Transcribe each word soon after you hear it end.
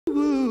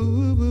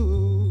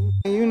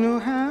You know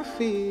how I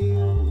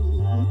feel.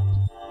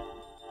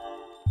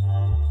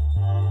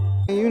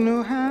 You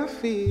know how I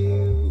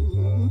feel.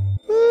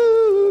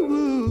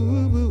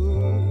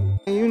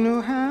 You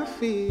know how I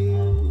feel.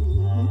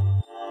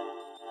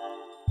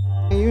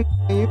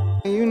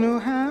 You know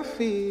how I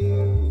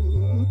feel.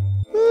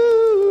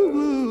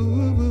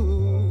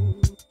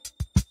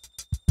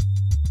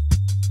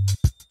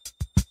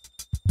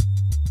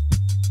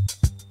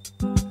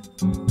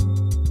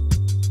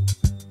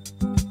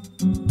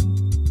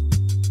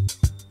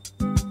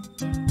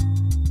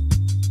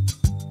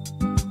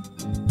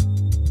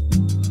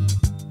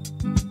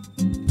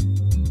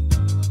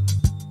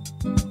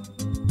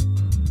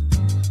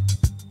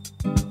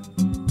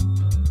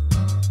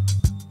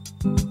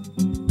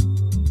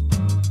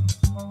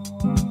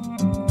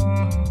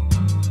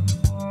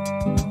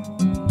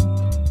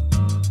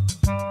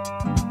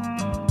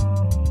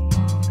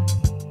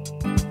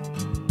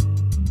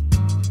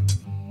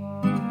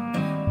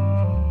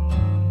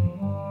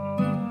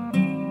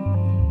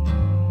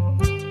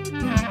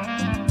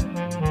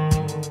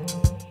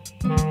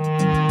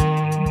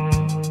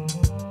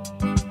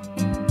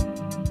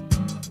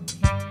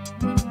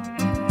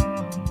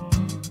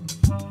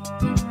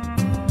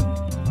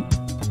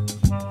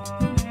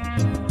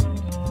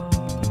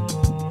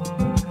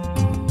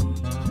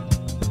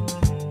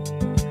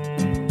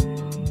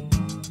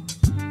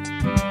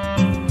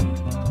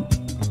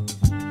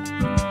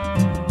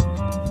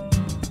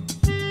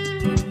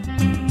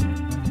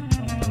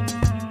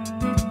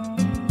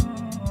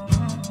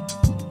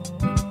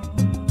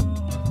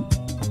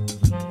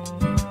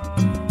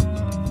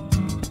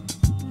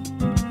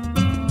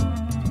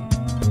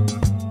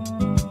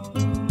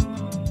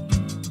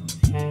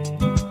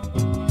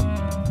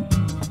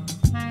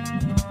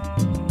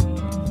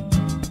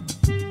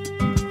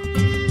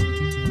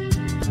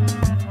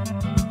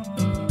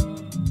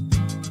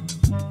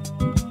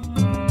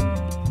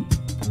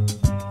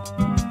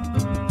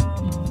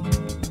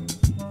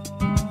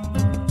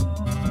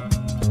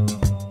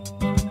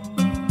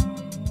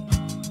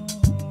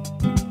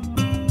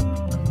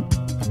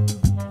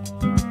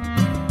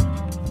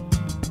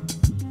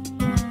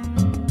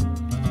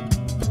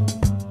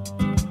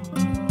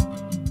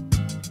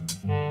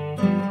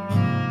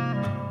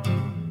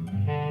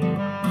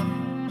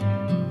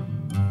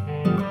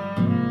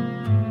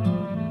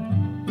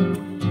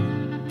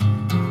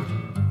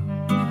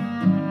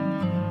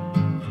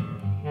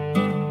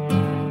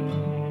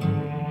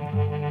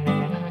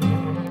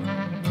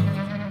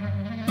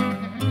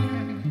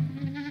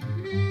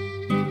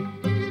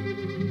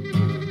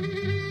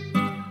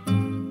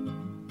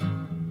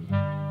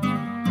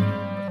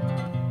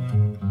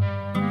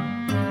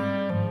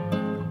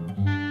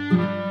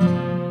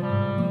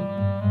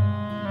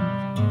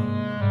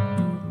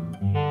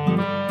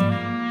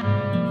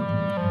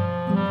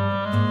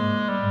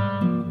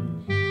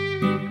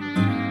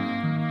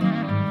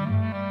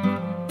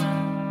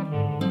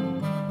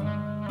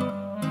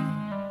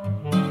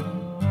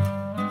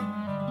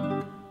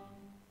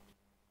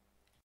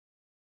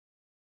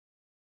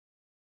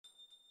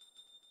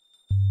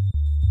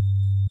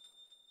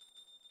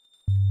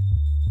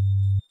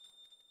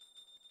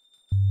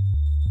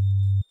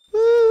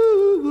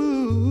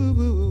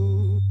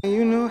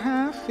 You know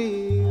how I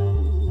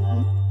feel.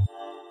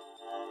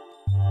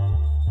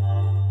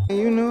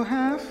 You know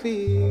how I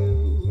feel.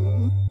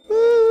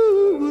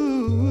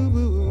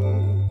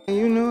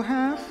 You know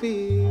how I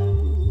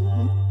feel.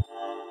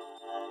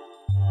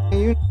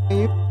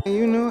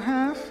 You know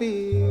how I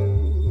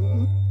feel.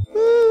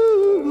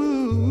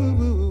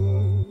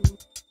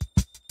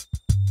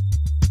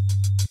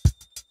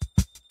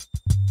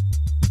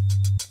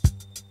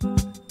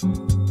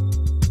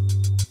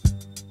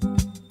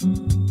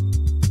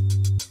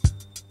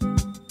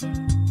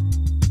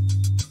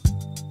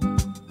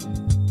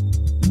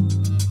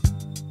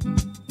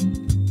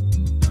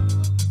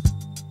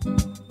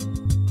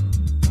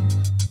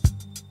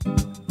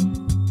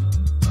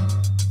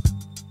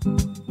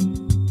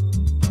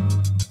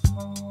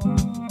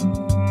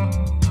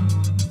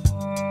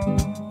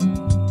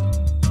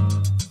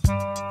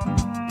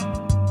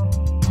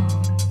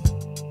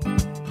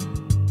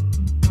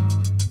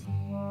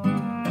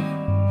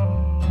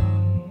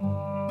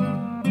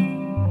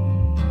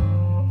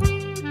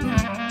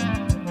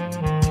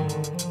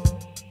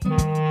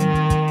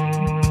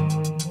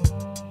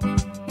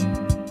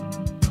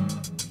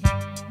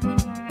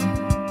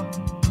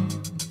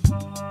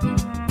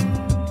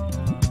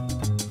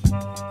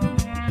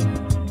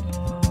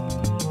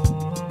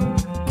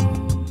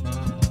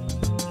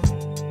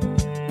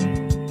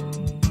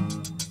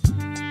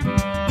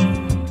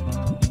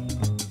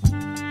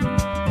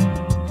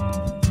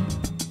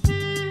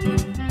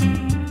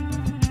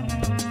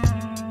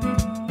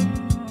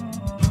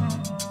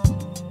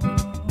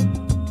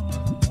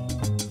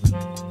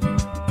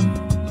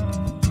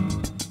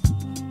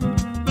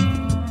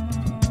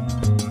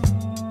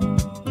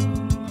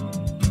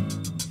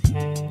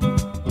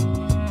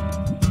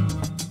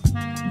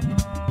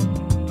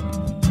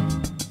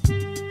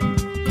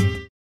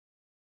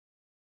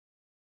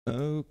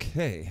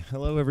 Okay,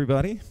 hello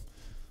everybody.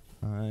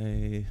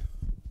 Let's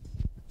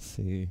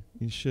see, I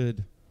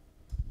don't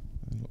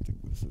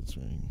think this is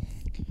ringing.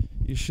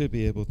 You should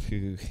be able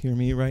to hear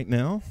me right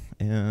now,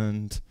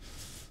 and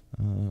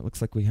looks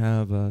like we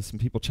have some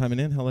people chiming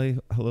in.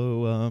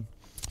 Hello,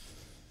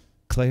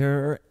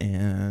 Claire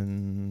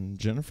and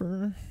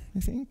Jennifer, I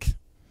think,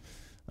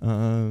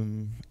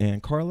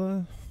 and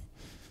Carla,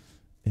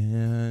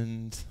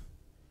 and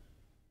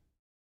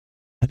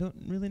I don't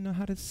really know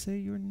how to say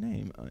your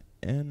name.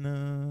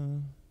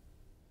 Anamra.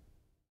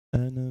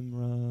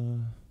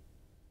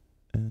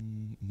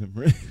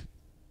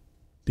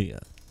 Dia.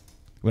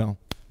 Well,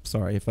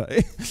 sorry if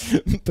I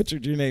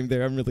butchered your name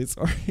there. I'm really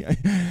sorry.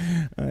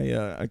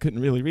 I couldn't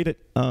really read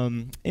it.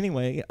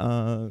 Anyway,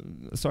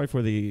 sorry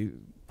for the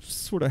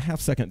sort of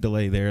half-second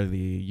delay there.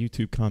 The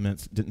YouTube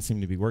comments didn't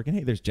seem to be working.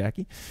 Hey, there's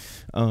Jackie.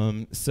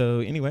 So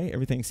anyway,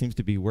 everything seems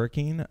to be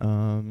working.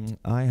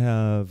 I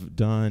have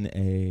done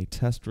a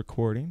test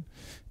recording,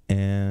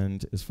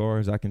 and as far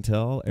as I can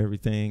tell,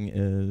 everything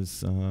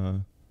is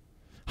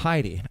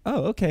Heidi.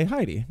 Oh, okay,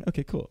 Heidi.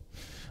 Okay, cool.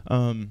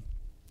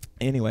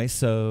 Anyway,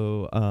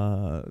 so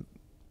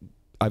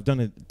I've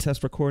done a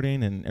test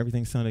recording, and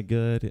everything sounded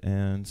good,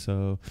 and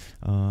so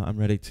I'm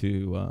ready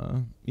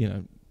to,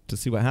 to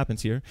see what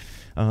happens here.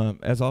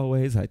 As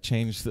always, I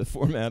changed the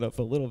format up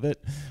a little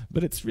bit,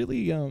 but it's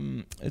really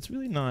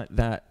not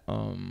that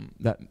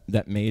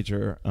that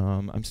major.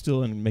 I'm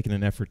still making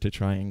an effort to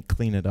try and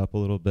clean it up a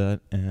little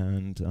bit.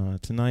 And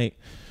tonight,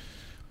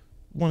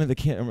 one of the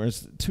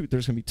cameras,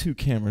 there's going to be two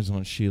cameras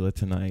on Sheila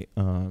tonight,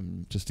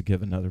 just to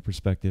give another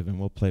perspective, and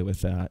we'll play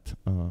with that.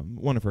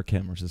 One of her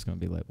cameras is going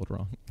to be labeled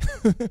wrong.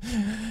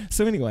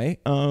 So anyway,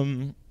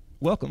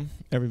 welcome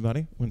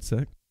everybody. One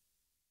sec.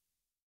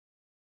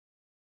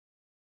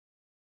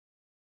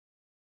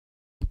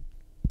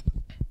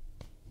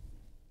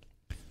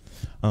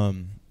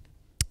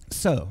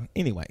 So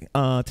anyway,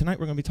 tonight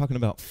we're going to be talking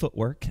about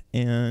footwork,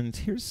 and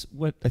here's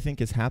what I think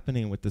is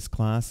happening with this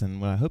class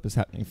and what I hope is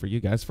happening for you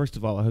guys. First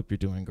of all, I hope you're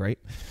doing great.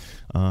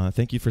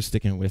 Thank you for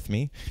sticking with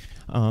me.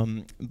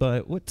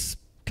 But what's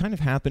kind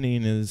of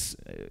happening is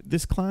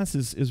this class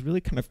is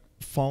really kind of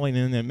falling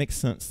in, and it makes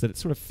sense that it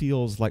sort of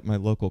feels like my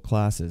local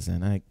classes,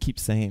 and I keep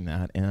saying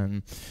that.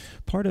 And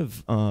part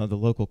of the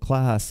local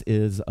class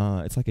is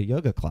it's like a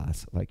yoga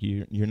class. Like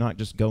you're not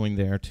just going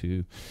there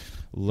to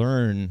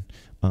learn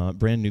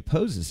brand new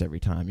poses every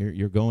time.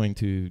 You're going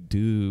to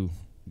do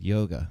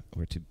yoga,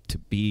 or to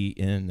be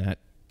in that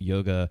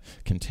yoga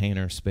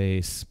container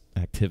space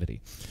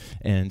activity.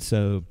 And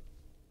so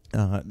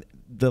a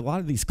lot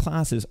of these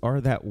classes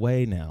are that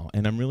way now,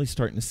 and I'm really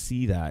starting to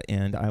see that.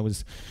 And I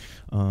was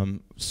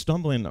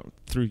stumbling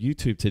through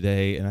YouTube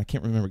today, and I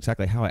can't remember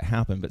exactly how it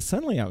happened, but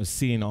suddenly I was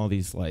seeing all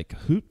these like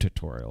hoop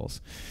tutorials,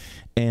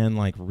 and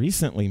like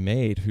recently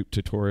made hoop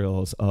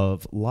tutorials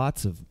of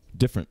lots of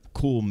different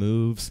cool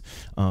moves,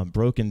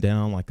 broken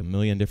down like a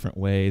million different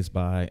ways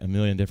by a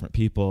million different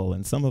people,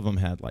 and some of them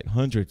had like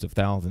hundreds of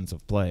thousands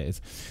of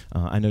plays.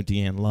 I know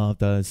Deanne Love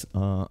does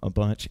a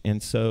bunch,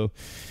 and so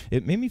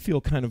it made me feel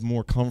kind of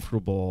more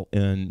comfortable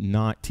in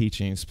not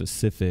teaching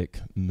specific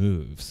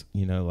moves,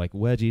 like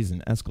wedgies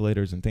and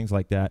escalators and things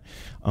like that.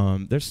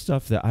 There's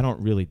stuff that I don't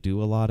really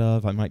do a lot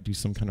of. I might do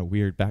some kind of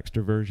weird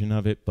Baxter version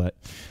of it, but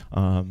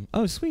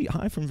oh sweet,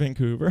 hi from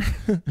Vancouver.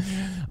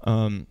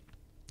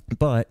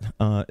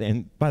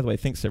 And by the way,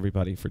 thanks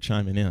everybody for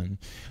chiming in.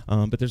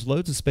 But there's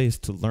loads of space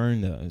to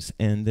learn those.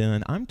 And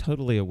then I'm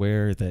totally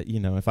aware that,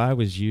 if I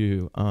was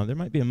you, there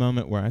might be a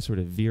moment where I sort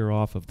of veer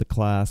off of the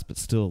class, but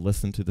still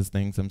listen to the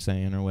things I'm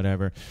saying or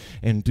whatever,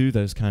 and do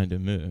those kind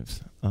of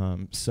moves.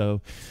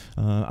 So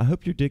I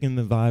hope you're digging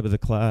the vibe of the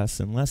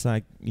class. Unless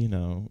I,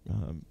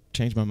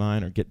 change my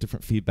mind or get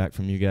different feedback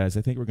from you guys,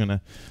 I think we're going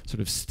to sort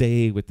of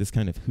stay with this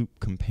kind of hoop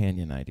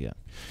companion idea.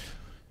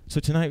 So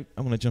tonight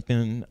I want to jump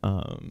in.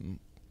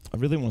 I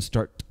really want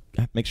to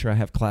make sure I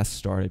have class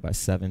started by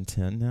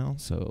 7:10 now.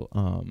 So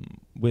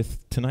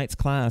with tonight's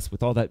class,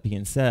 with all that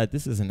being said,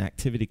 this is an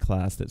activity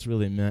class that's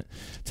really meant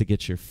to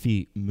get your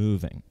feet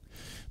moving.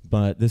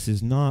 But this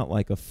is not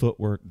like a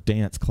footwork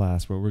dance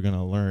class where we're going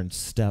to learn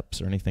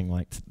steps or anything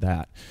like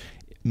that.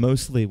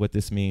 Mostly what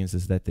this means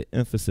is that the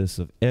emphasis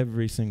of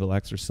every single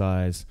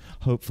exercise,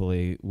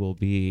 hopefully, will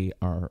be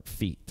our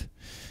feet.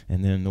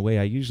 And then the way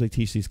I usually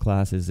teach these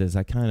classes is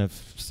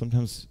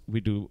sometimes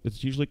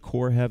it's usually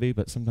core heavy,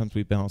 but sometimes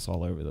we bounce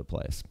all over the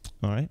place.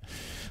 All right?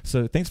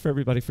 So thanks for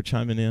everybody for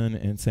chiming in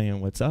and saying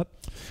what's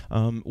up.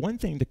 One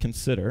thing to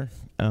consider,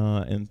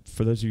 and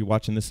for those of you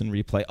watching this in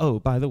replay, oh,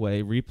 by the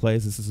way,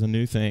 replays, this is a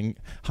new thing.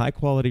 High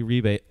quality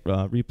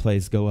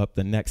replays go up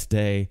the next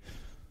day.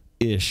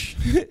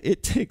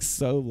 It takes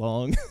so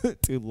long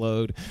to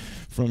load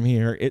from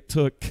here. It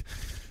took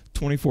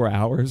 24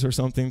 hours or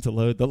something to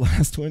load the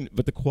last one,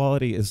 but the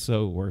quality is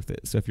so worth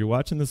it. So if you're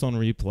watching this on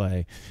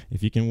replay,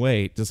 if you can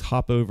wait, just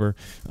hop over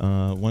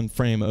one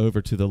frame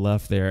over to the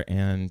left there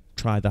and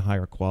try the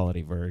higher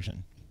quality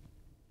version.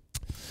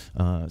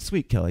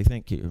 Sweet, Kelly,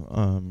 thank you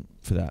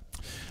for that.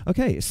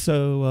 Okay,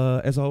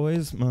 so as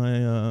always,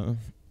 my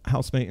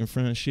housemate in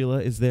front of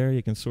Sheila is there.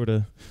 You can sort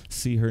of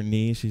see her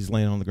knee. She's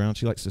laying on the ground.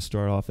 She likes to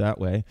start off that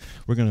way.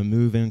 We're going to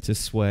move into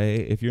sway.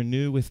 If you're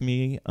new with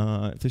me,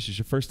 if this is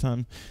your first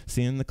time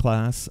seeing the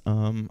class,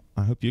 I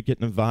hope you're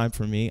getting a vibe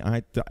from me.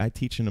 I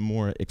teach in a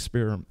more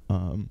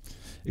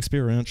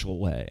experiential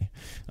way,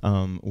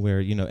 where,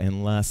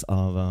 and less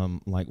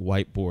of like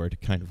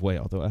whiteboard kind of way,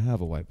 although I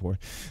have a whiteboard,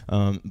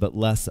 but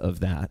less of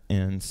that.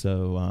 And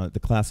so the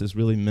class is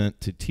really meant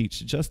to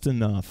teach just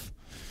enough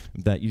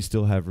that you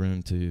still have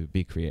room to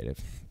be creative.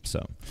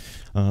 So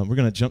we're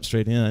going to jump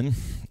straight in.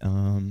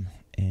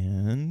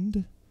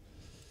 And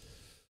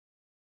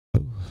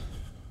oh.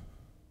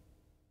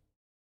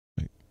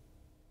 Wait.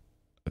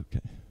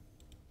 Okay.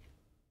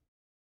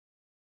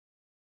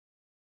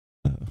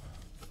 Oh.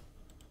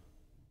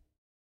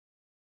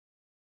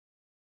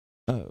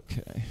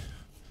 Okay.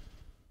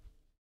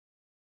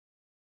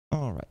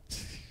 All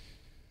right.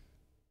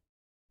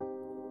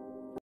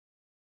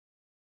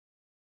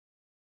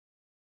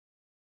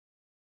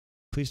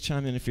 Please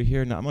chime in if you're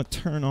here. Now, I'm going to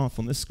turn off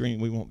on this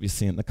screen. We won't be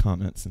seeing the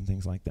comments and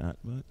things like that.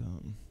 But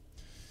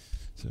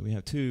so we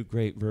have two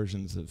great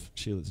versions of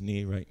Sheila's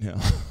knee right now.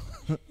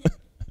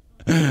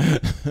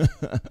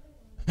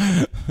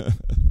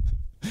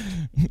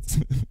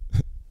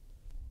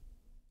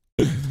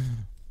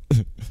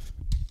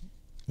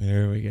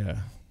 There we go.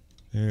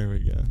 There we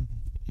go.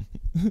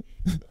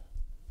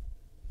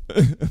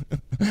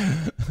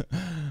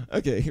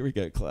 Okay, here we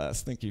go,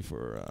 class. Thank you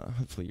for,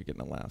 hopefully you're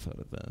getting a laugh out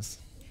of this.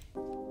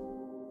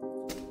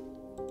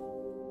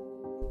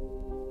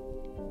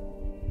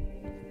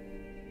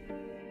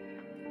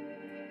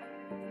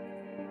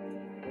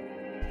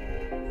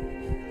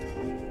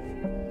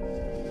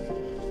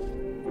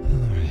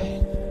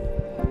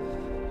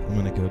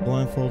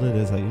 Blindfolded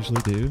as I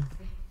usually do.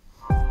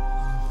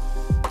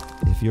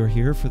 If you're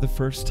here for the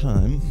first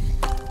time,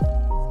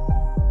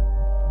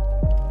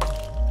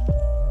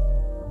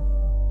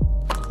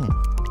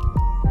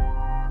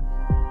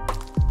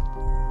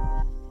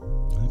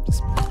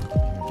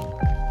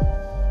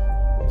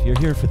 if you're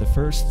here for the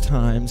first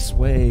time,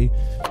 sway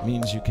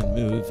means you can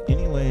move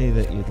any way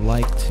that you'd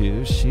like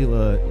to.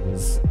 Sheila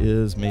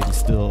is maybe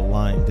still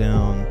lying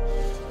down.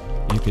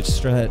 You could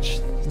stretch.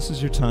 This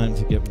is your time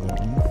to get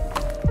warm.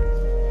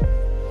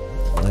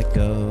 Let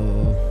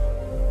go.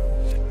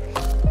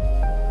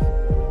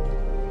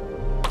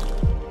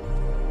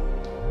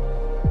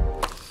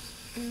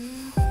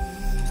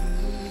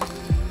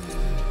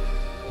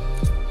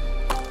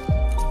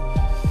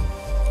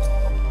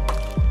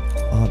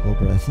 Audible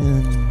breath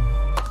in.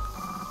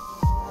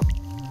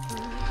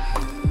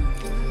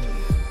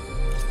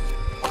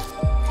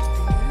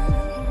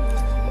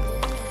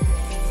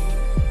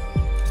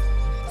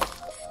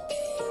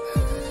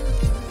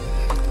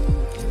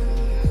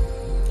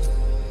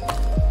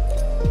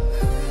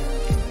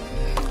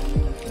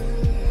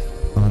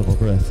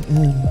 Breath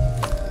in.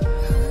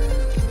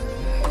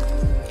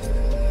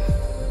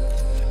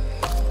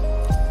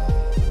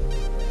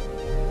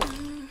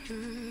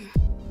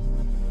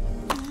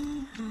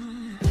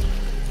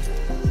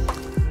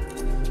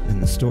 In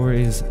the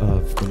stories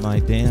of the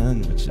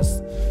Maidan, which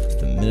is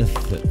the myth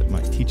that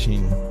my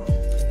teaching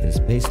is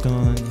based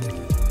on,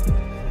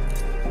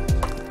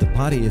 the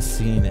body is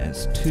seen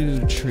as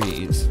two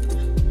trees,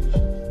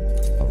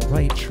 a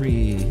right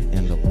tree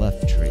and a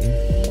left tree.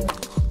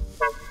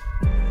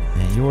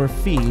 Your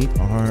feet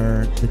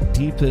are the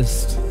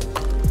deepest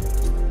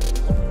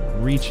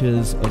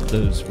reaches of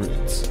those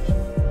roots.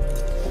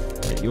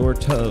 Your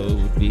toe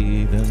would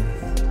be the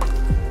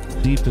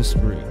deepest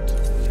root.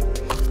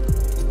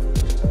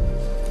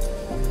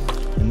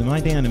 And the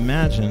Maidan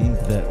imagined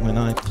that when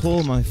I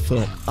pull my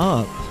foot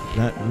up,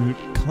 that root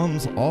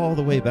comes all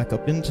the way back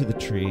up into the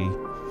tree,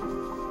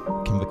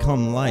 can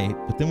become light,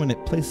 but then when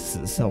it places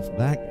itself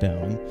back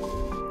down,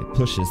 it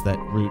pushes that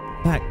root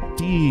back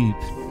deep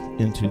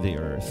into the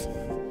earth,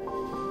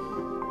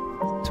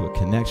 to a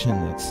connection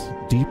that's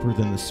deeper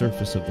than the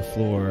surface of the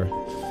floor,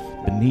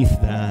 beneath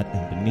that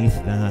and beneath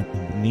that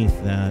and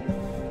beneath that.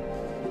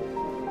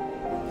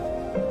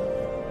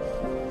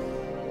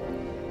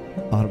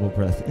 Audible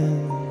breath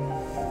in.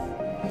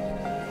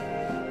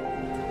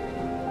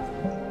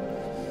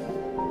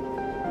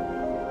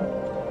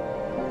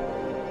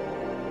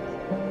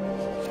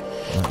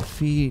 My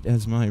feet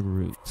as my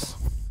roots.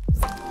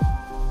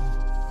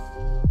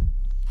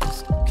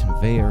 This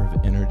conveyor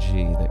of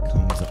energy that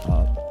comes up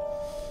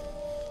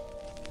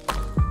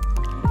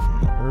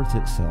earth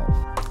itself.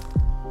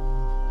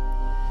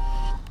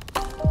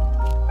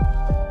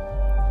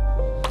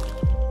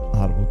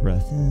 Audible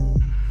breath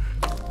in.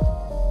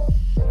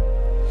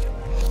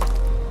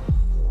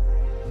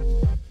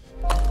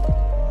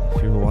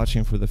 If you're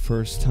watching for the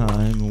first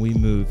time, we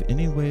move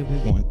any way we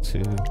want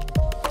to.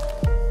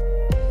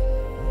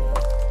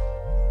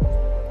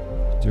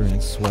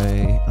 During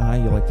sway, I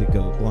like to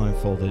go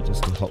blindfolded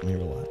just to help me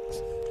relax.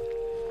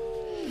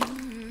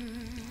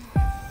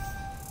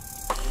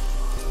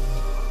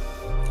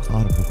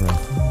 Audible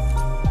breath.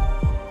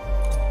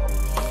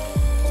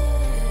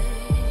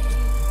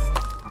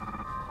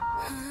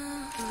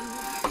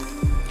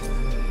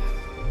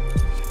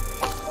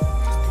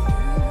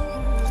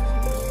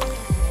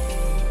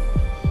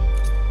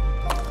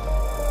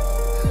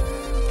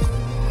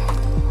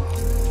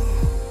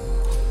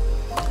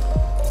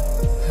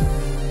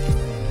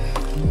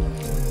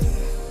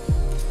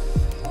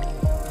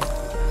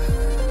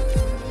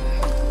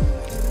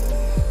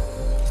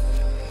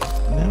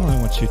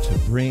 you to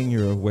bring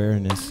your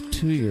awareness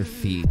to your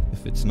feet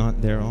if it's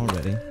not there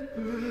already.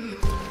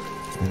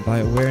 And by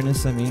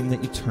awareness, I mean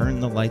that you turn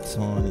the lights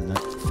on in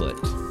that foot,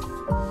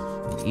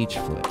 in each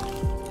foot.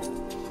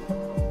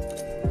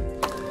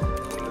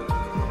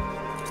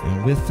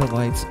 And with the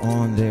lights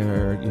on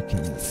there, you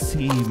can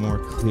see more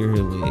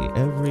clearly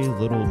every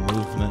little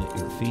movement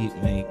your feet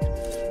make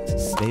to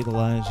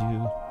stabilize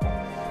you,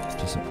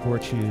 to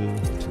support you,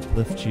 to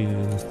lift you,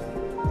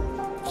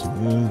 to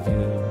move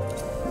you.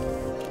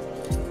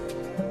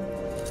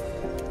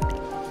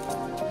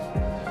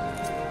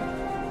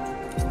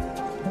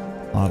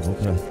 Audible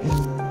breath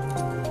in.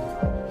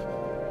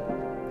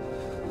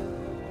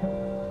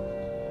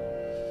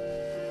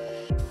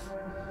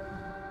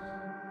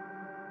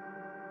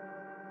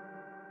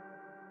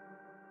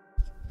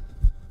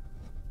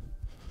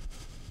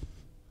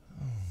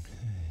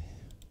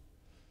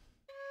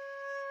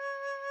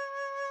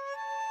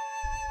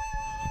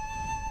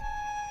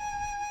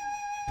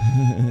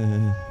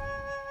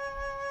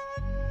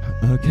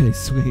 Okay,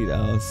 sweet,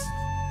 Alice.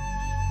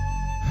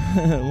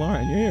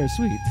 Lauren, you're here,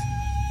 sweet.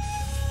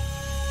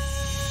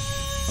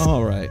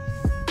 All right.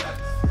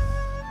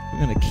 We're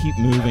going to keep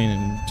moving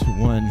into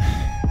one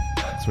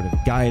sort of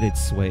guided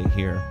sway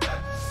here.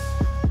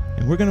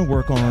 And we're going to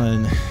work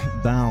on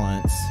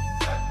balance.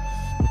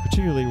 And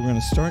particularly, we're going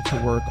to start to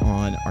work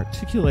on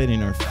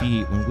articulating our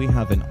feet when we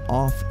have an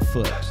off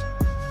foot.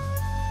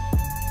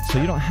 So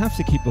you don't have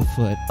to keep a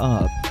foot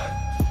up.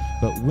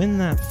 But when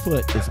that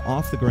foot is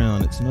off the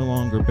ground, it's no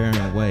longer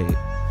bearing weight,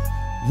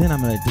 then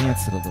I'm going to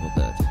dance it a little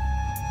bit.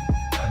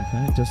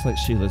 Okay, just like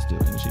Sheila's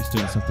doing. She's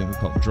doing something we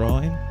call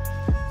drawing.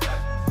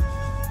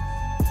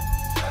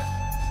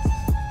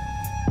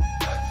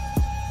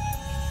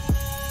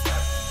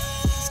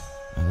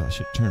 Oh, I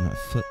should turn my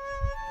foot.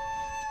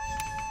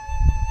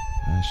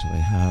 I actually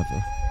have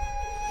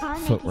a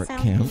footwork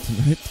cam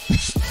tonight.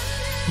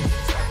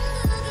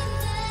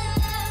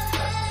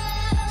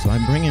 So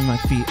I'm bringing my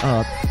feet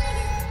up.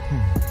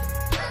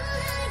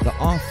 The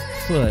off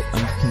foot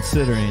I'm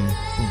considering,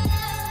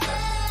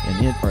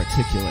 and it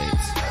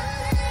articulates.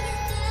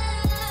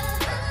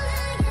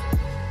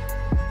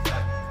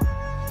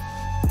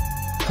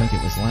 I think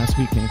it was last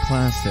week in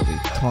class that we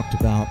talked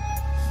about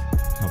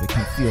how we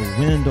can feel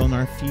wind on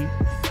our feet.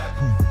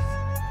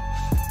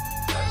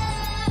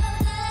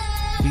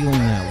 Feeling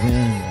that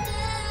wind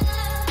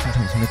will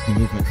sometimes make the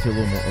movement feel a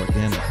little more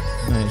organic.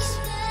 Nice.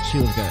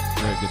 Sheila's got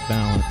very good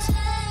balance.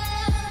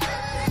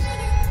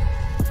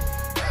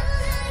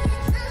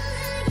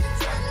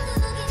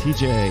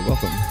 TJ,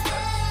 welcome.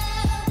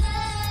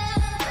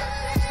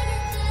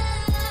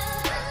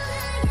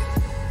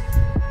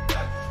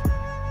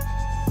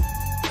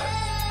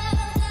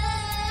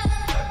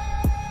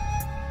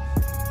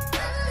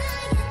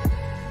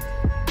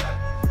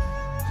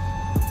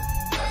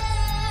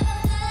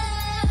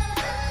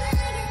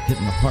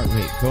 Getting the heart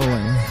rate going.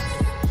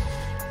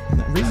 And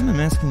the reason I'm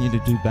asking you to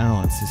do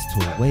balance is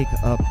to wake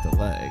up the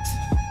legs.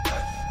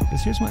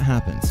 Because here's what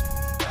happens.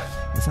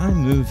 As I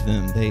move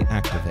them, they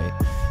activate.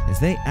 As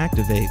they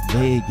activate,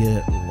 they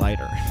get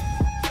lighter,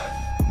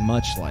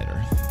 much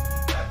lighter.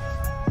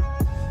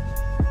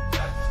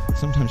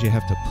 Sometimes you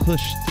have to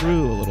push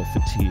through a little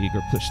fatigue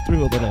or push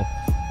through a little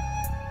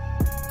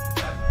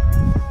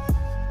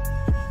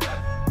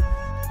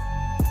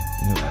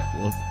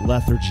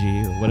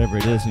lethargy or whatever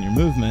it is in your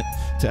movement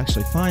to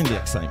actually find the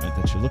excitement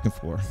that you're looking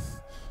for.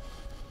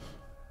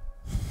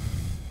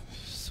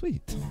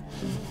 Sweet.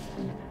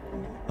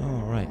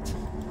 All right.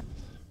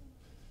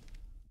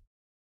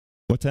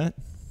 What's that?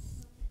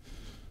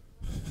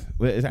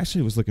 Well, it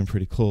actually was looking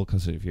pretty cool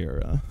because of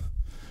your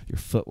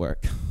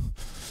footwork.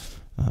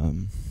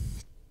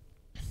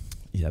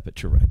 Yeah,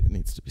 but you're right. It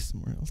needs to be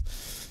somewhere else.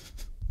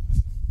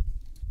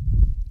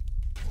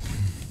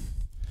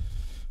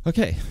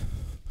 Okay.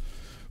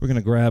 We're going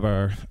to grab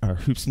our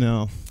hoops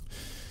now.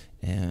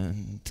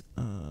 And,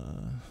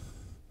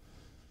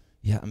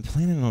 yeah, I'm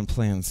planning on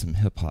playing some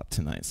hip-hop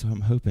tonight, so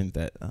I'm hoping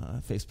that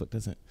Facebook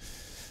doesn't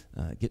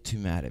get too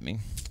mad at me.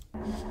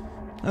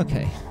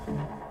 Okay.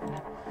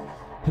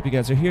 Hope you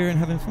guys are here and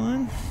having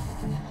fun.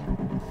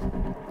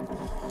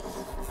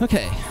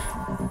 Okay.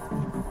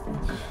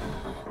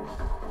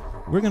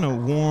 We're going to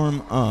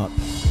warm up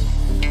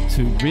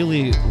to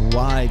really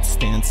wide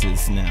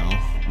stances now,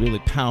 really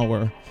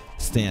power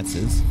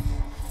stances.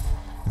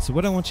 And so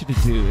what I want you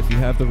to do, if you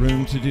have the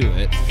room to do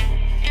it,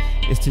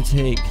 is to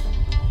take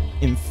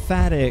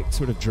emphatic,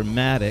 sort of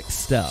dramatic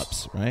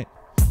steps, right?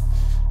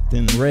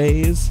 Then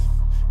raise,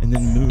 and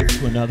then move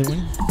to another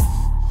one.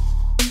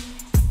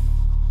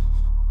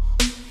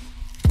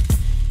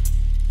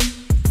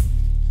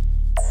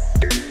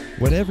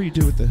 Whatever you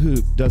do with the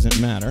hoop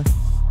doesn't matter.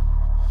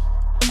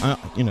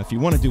 If you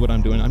want to do what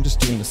I'm doing, I'm just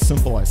doing a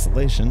simple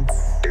isolation.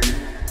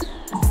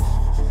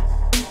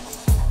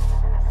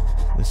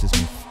 This is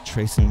me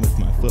tracing with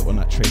my foot. Well,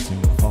 not tracing,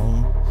 but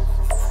following.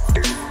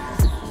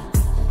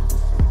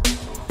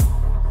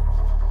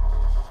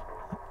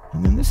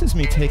 And then this is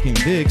me taking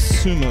big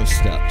sumo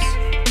steps.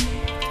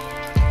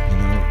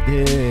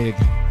 Big,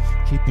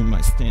 keeping my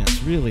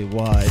stance really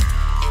wide.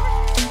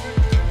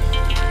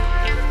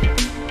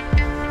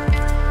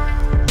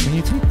 when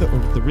you take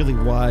the really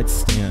wide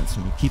stance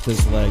and you keep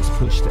those legs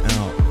pushed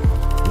out,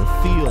 you'll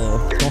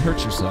feel, don't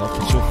hurt yourself,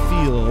 but you'll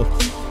feel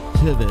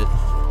pivot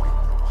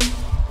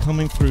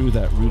coming through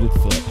that rooted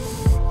foot.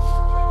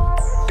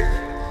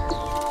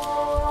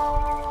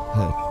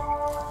 Good.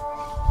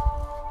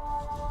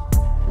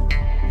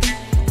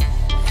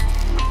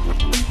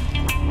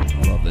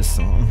 Love this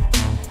song.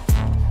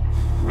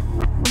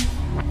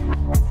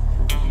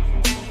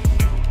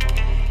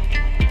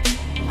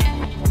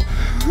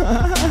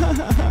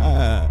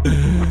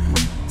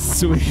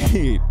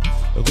 Sweet.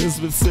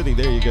 Elizabeth City.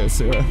 There you go,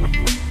 Sarah.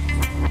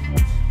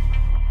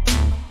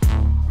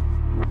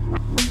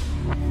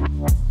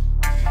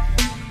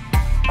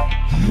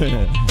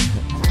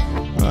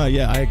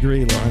 Yeah, I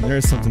agree, Lauren. There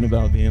is something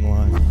about being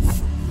live.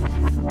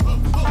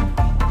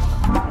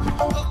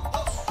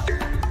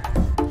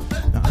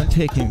 Now, I'm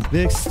taking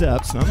big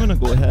steps, and I'm going to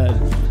go ahead,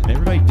 and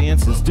everybody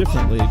dances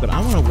differently, but I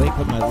want to wake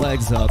up my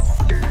legs up.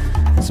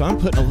 So I'm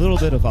putting a little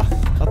bit of a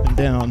up and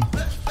down.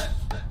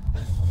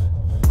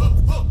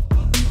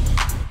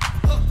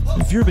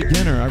 If you're a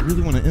beginner, I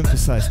really want to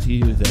emphasize to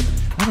you that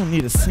I don't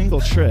need a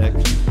single trick.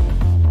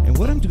 And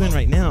what I'm doing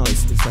right now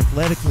is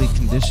athletically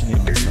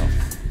conditioning myself.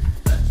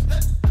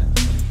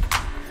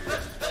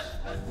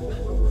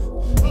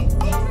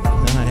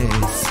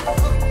 Nice.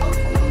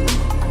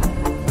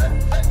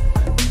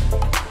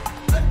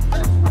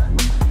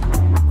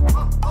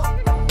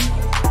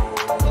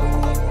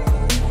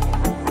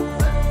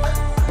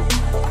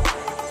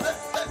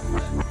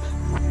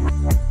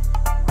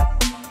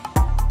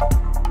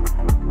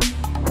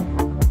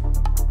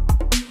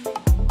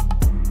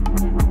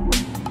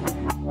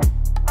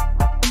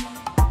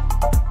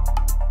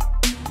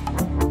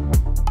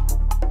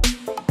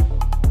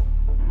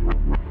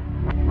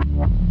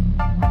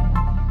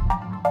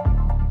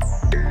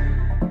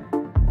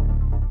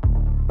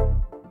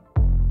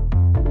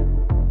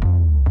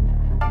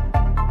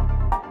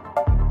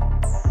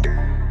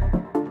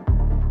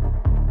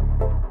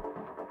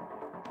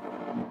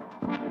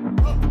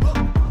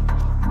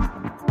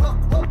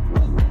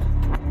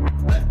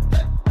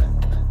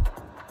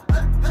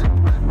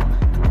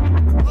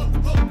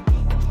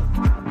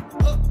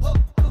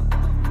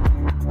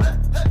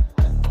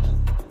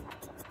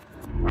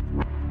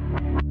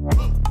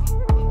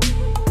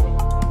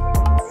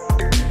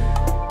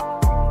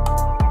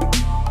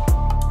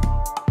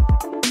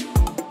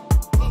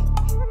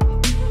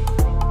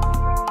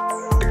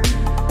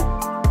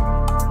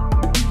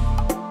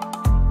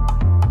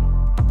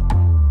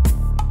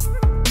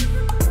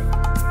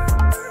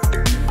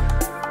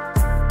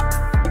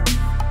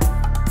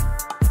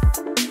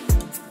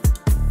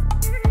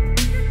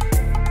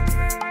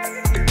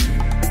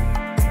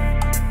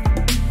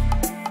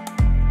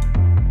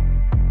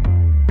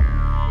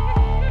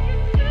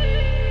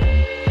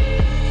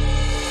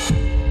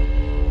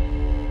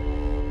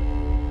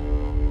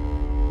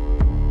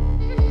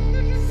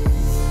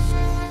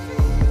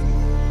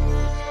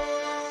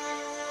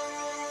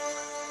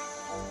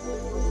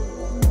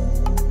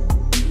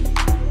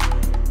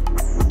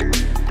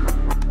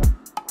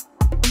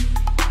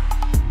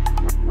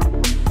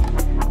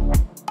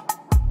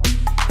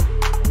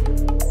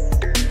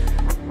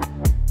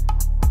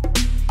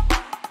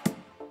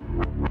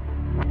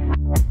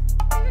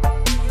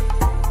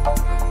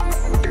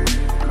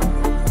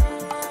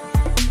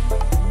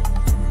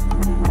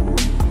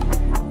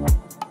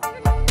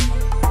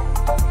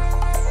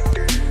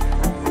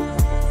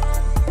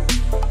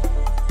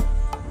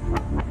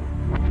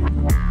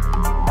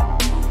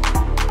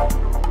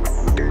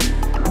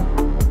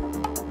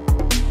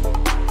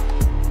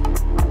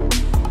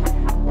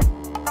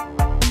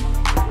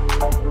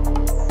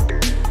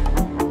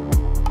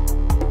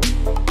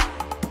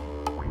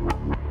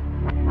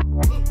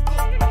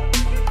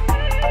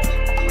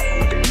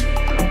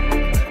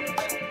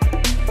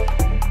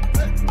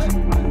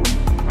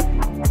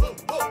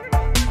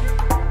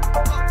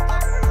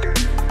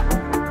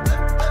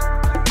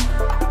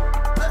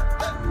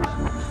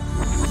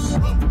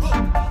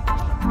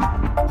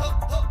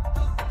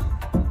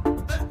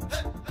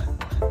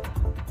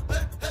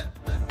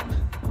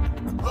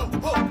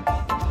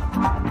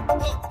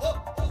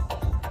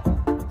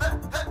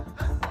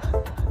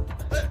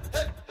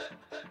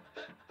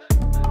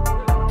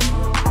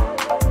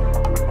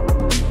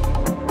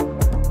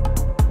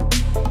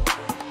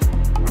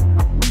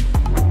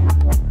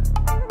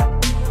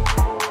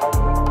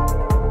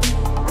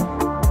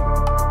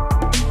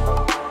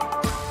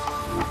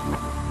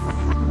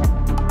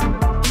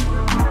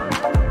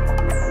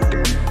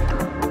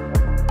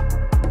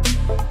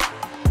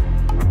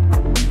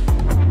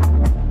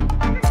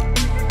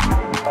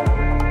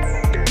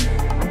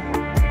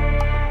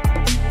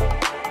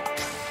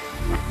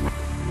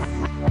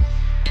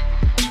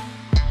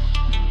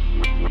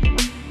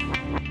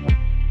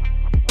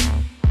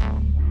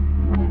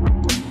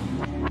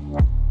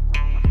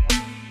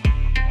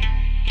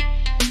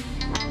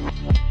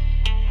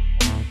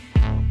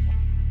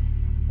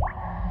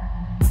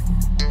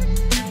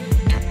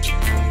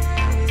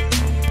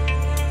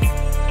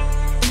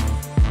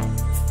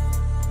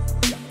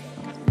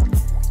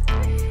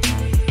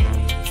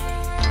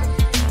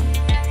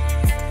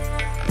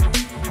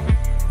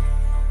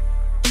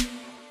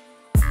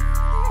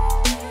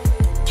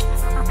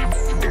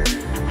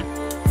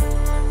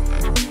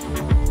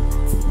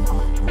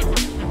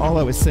 all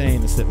I was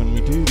saying is that when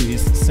we do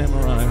these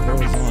samurai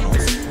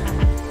horizontals,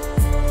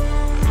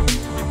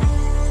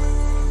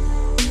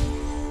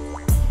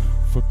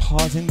 for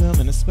pausing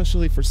them and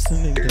especially for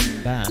sending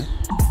them back,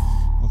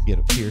 I'll get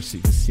up here so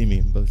you can see me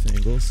in both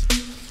angles.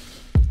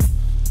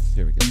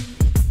 There we go.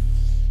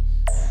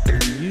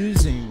 I'm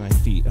using my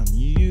feet. I'm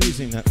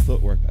using that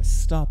footwork. I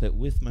stop it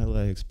with my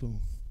legs. Boom.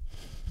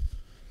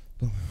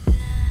 Boom.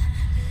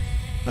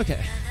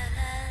 Okay.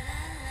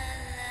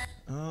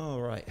 All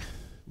right.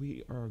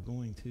 We are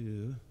going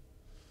to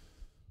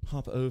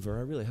hop over.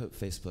 I really hope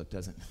Facebook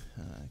doesn't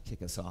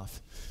kick us off.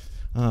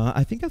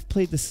 I think I've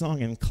played this song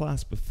in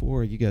class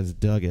before. You guys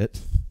dug it.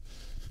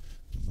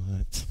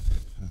 But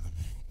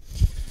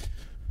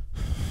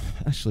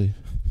actually,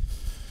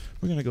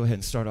 we're going to go ahead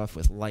and start off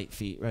with light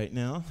feet right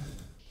now.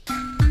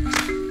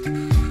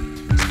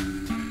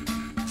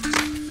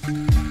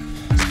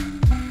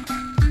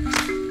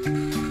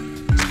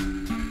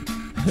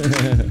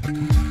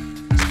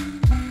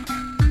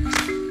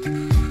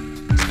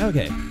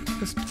 Okay,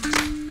 let's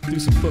do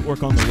some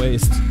footwork on the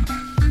waist.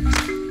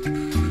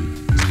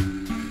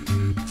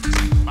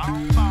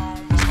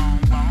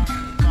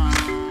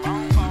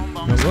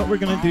 Now what we're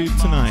going to do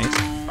tonight,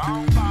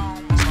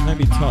 it might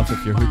be tough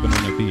if you're hooping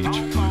on the beach,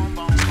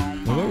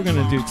 but what we're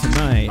going to do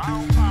tonight,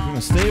 we're going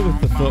to stay with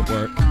the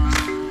footwork.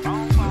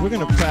 We're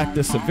going to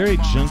practice a very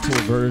gentle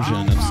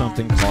version of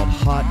something called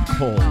hot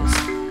coals.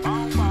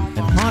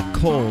 And hot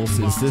coals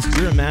is this,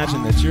 you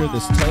imagine that you're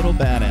this total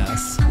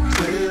badass,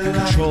 in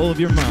control of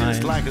your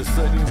mind, and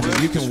that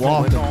you can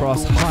walk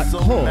across hot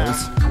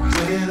coals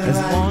as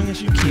long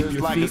as you keep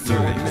your feet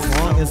moving, as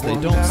long as they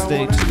don't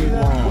stay too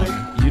long,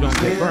 you don't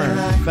get burned.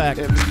 In fact,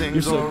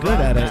 you're so good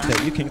at it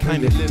that you can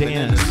kind of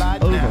dance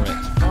over it.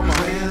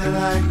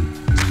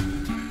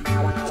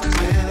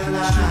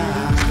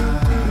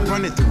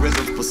 Running through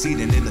rhythms,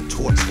 proceeding in the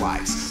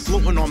torchlights.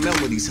 Floating on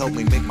melodies help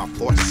me make my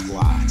thoughts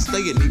glide.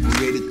 Stay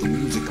inebriated through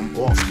music, I'm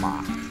off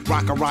my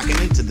rocking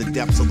into the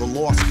depths of the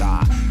lost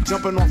eye.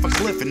 Jumping off a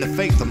cliff in the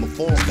faith, I'm a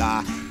fall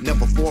guy.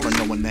 Never falling,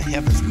 knowing the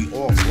heavens we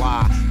all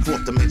fly.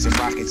 Fourth dimension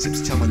rocket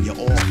ships telling you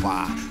all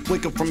bye.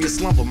 Wake up from your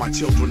slumber, my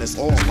children, it's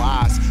all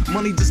lies.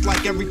 Money just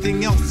like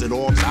everything else, it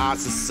all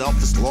dies. Itself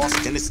is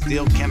lost and it's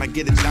still, can I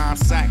get a dime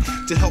sack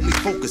to help me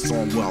focus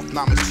on wealth,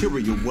 not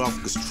material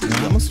wealth, cause true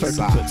wealth. I'm gonna start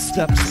to put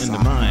steps into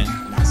mine.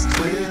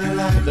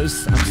 But I'm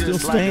still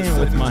staying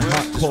with my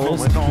hot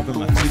coals, keeping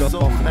my feet up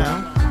off the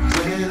ground.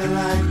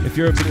 If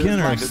you're a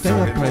beginner, stay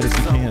upright if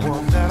you can.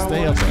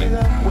 Stay upright.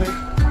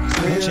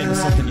 Pitching is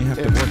something you have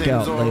to work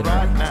out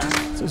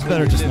later. So it's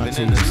better just not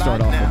to even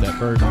start off with that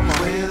burden.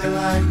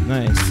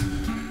 Nice.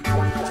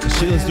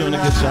 Sheila's doing a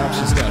good job.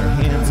 She's got her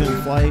hands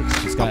in flight.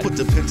 She's got,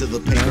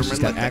 she's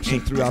got action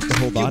throughout the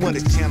whole body. What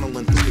is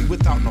channeling through me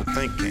without no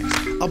thinking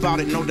about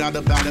it, no doubt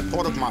about it.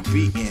 Part of my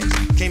being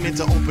came in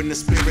to open the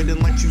spirit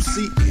and let you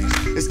see in.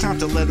 It's time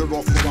to let it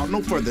all flow out,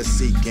 no further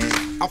seeking.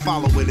 I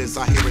follow it as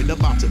I hear it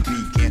about to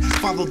begin.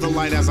 Follow the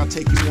light as I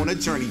take you on a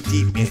journey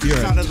deep in. If you're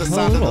side of the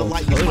side of the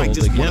light, you might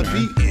just want to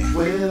be in.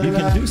 You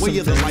can do some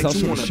things. I'll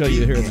sort of show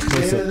you here in the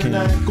close-up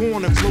cam. Go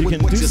on and flow You with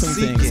can what do you're some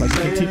things, like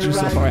you can teach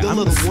yourself, all right, I'm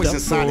going to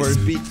step forward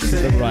to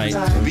the right, or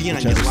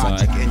whichever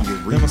side.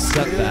 Then we'll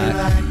step back.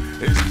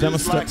 Then we'll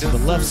step to the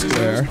left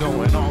square, right? Then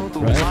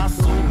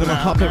we'll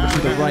hop over to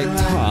the right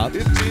top,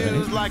 right?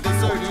 And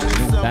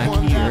then back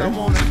here,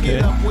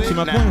 okay? So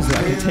my point is that I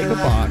can take a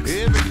box.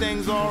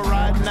 Everything's all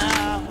right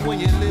now when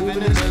you're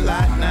living in the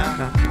light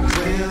now.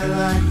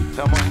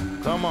 Come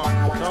on, come on,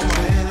 come on,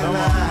 come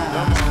on,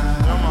 come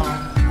on, come on.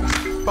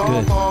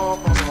 Good.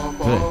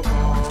 Good.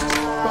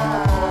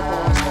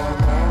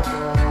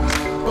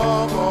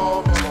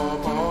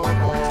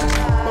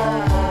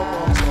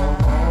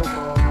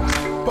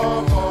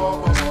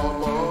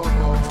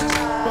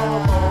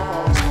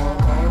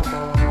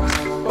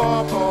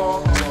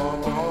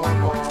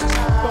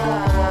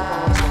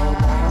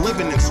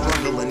 Living and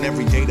struggling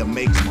every day to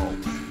make more.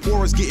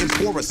 Poor's getting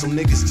poorer, so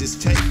niggas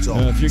just take dough.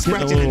 If you're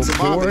getting a little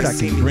bored, I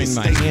can bring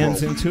my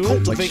hands into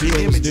it, like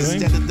Sheila was doing.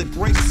 Instead of the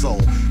great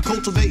soul.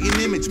 Cultivating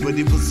image, but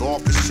it was all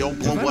for show.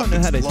 If I don't know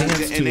how to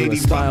dance to a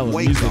style of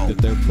music that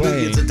they're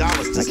playing, I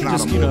can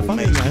just, if I'm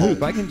in my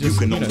hoop, I can just,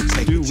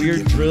 do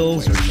weird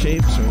drills or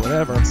shapes or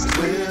whatever.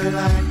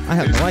 I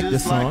happen to like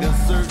this song. Hey,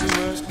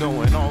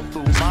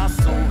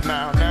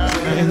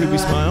 Hoopy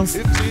Smiles.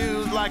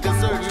 Like a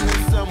surgeon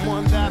is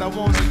someone that I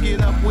want to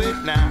get up with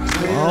now.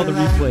 All the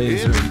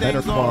replays are in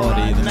better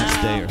quality the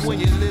next day or so. When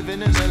you're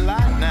living in the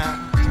light now.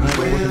 Tonight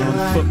we're working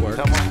on footwork.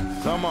 This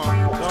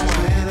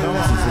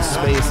is the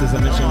space, as I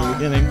mentioned in the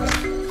beginning,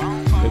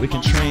 that we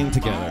can train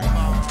together,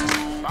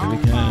 that we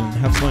can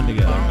have fun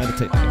together,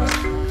 meditate together.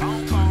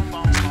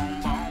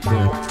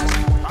 Good.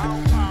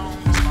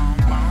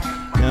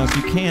 Now if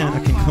you can, I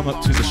can come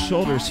up to the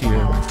shoulders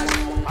here.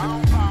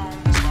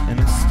 And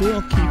I'm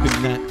still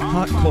keeping that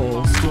hot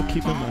coal, still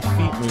keeping my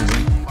feet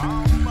moving.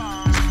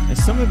 And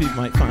some of you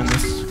might find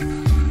this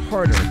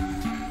harder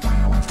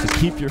to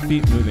keep your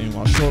feet moving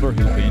while shoulder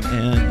hooping.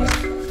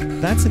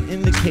 And that's an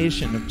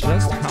indication of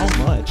just how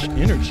much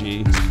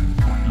energy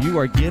you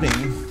are getting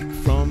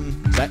from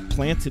that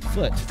planted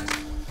foot.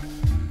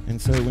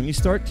 And so when you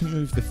start to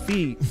move the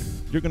feet,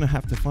 you're going to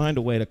have to find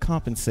a way to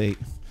compensate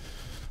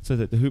so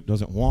that the hoop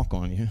doesn't walk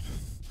on you.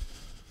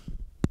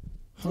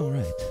 All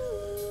right.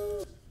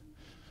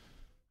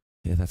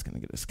 Yeah, that's going to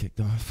get us kicked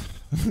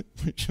off.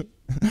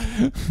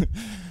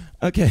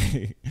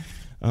 Okay.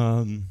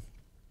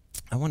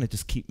 I want to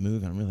just keep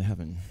moving. I'm really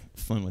having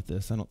fun with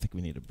this. I don't think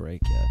we need a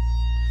break yet.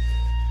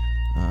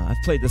 I've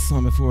played this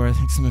song before. I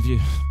think some of you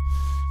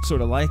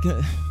sort of like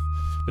it.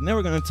 But now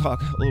we're going to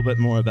talk a little bit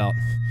more about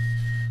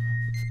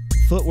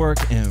footwork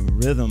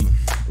and rhythm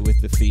with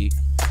the feet.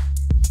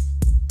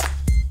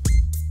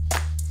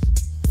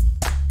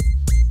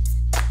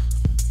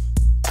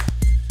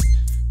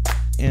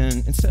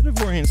 And instead of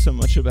worrying so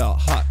much about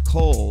hot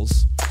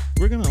coals,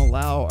 we're going to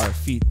allow our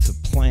feet to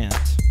plant,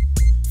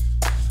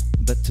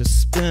 but to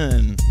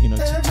spin, you know,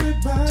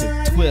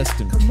 to twist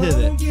and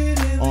pivot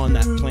on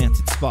that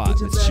planted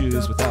spot with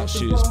shoes, without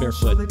shoes,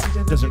 barefoot,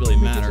 doesn't really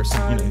matter. So,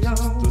 you know,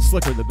 the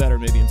slicker the better,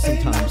 maybe, and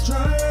sometimes.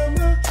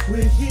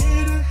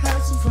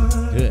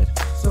 Good.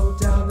 So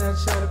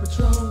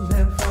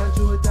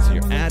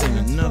you're adding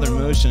another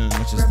motion,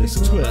 which is this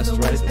twist,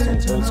 right?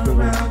 This old school.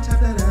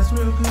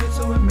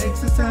 So it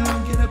makes a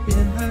sound. Get up in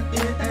her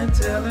ear and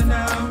tell her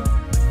now.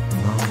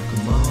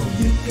 Come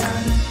on, you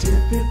gotta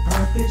dip it,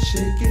 pop it,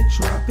 shake it,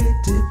 drop it,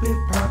 dip it,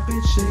 pop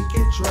it, shake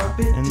it, drop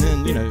it. And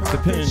then, you know,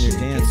 depending on your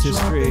dance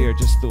history or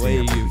just the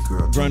way you've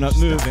grown up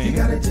moving,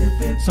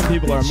 some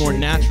people are more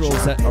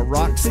naturals at a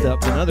rock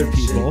step than other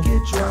people.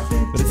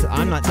 But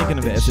I'm not thinking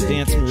of it as a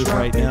dance move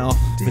right now,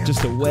 but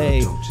just a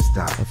way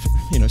of,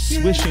 you know,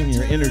 swishing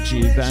your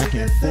energy back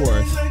and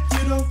forth.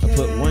 I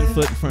put one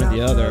foot in front of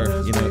the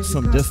other, you know, at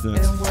some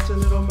distance.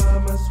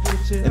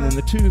 And then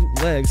the two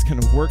legs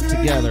kind of work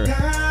together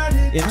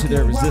into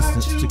their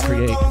resistance to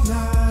create,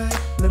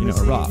 you know,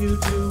 a rock.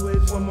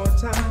 One more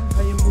time,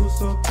 how you move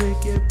so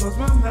quick, it blows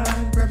my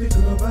mind. Grab your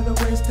girl by the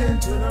waist and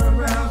turn her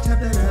around. Tap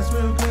that ass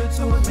real good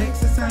so it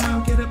makes a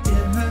sound. Get up in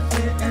her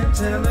ear and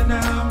tell her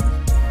now.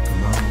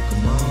 Come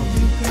on,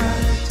 you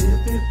gotta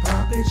dip it,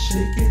 pop it,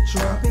 shake it,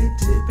 drop it,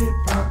 dip it,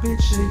 pop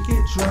it, shake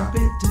it, drop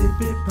it,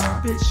 dip it,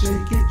 pop it,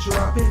 shake it,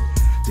 drop it.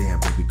 Damn,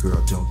 baby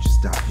girl, don't you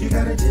stop. You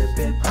gotta dip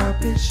it,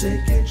 pop it,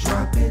 shake it,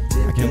 drop it, dip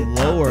it. I can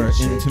lower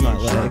into my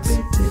legs.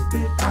 Dip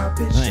it, pop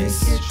it,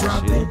 nice. Shake it,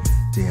 drop it.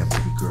 Damn,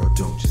 baby girl,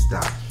 don't you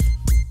stop.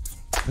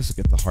 This will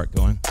get the heart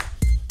going.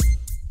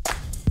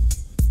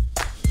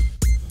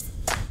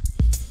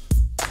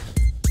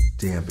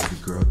 Damn, baby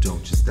girl,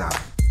 don't you stop.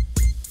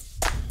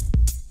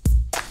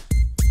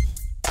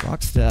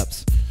 Rock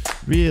steps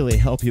really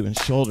help you in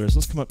shoulders.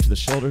 Let's come up to the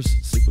shoulders,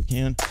 see if we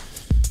can.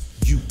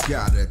 You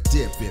gotta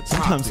dip it.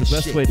 Sometimes the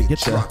best way to get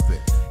the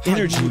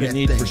energy you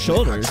need for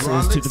shoulders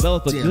is to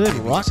develop a good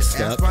rock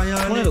step.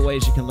 One of the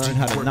ways you can learn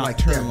how to not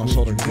turn one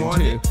shoulder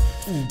too.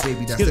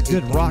 Get a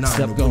good rock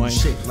step going.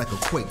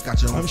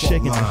 I'm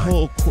shaking the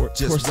whole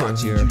torso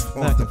here,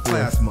 back and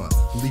forth.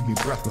 Leave me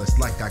breathless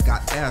like I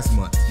got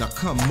asthma. Now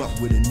come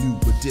up with a new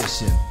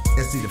addition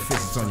and see the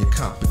faces on your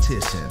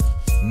competition.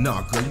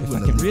 Nah, girl, you I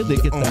can really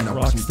get that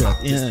rock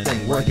step in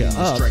and work it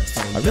up.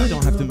 I really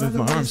don't have to move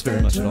my arms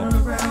very much at all.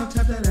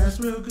 Tap that ass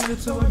real good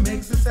so it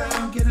makes a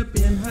sound. Get up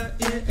in her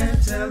ear and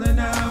tell her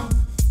now.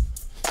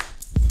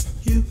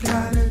 You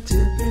gotta dip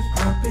it,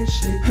 pop it,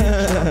 shake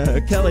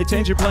it. Kelly,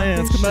 change your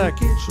plans. Come back.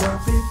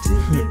 Drop it,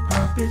 dip it,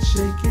 pop it,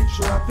 shake it,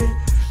 drop it.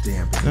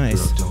 Damn,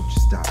 nice. Girl, don't you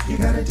stop. You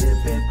gotta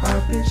dip it,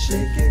 pop it,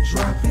 shake it,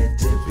 drop it,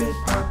 dip it,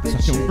 pop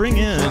it. So I can bring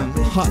in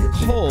hot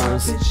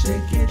coals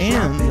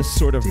and this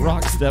sort of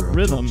rock step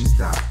rhythm.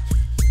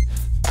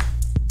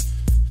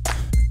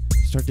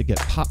 Start to get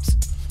pops.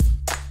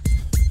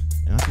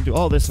 And I can do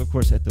all this, of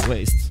course, at the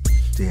waist.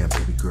 Damn,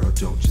 baby girl,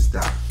 don't you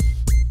stop.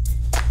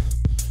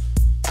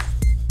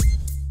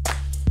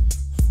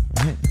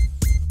 All right.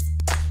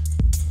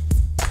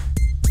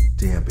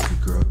 Damn, baby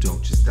girl,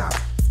 don't you stop.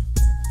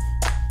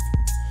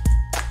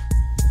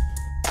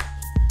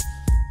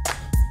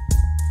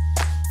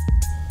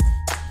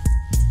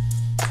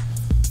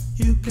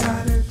 You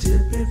gotta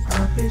dip it,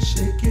 pop it,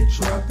 shake it,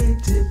 drop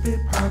it, dip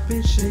it, pop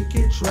it, shake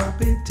it, drop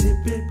it,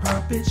 dip it,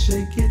 pop it,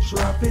 shake it,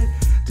 drop it.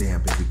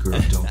 Damn, baby girl,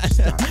 don't you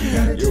stop. You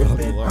gotta dip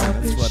it, pop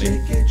it,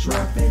 shake it,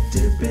 drop it,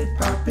 dip it,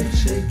 pop it,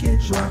 shake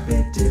it, drop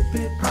it, dip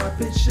it, pop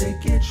it,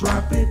 shake it,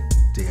 drop it.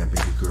 Damn,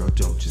 baby girl,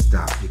 don't you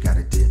stop. You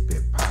gotta dip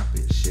it, pop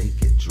it,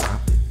 shake it,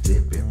 drop it,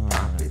 dip it,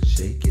 pop it,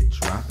 shake it,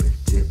 drop it,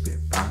 dip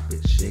it, pop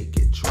it, shake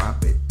it,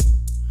 drop it.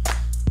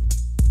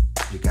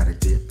 You gotta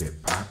dip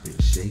it, pop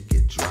it, shake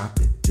it, drop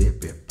it,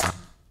 dip it, pop.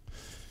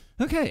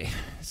 Okay,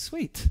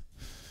 sweet.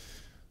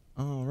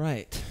 All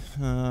right,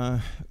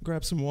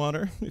 grab some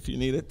water if you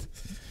need it.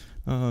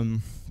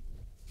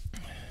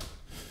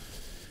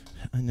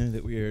 I know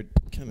that we are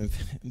kind of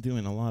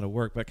doing a lot of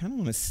work, but I kind of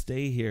want to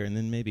stay here and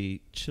then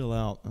maybe chill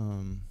out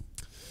a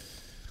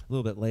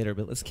little bit later.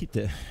 But let's keep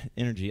the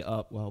energy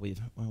up while we've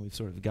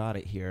sort of got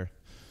it here.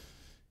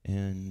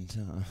 And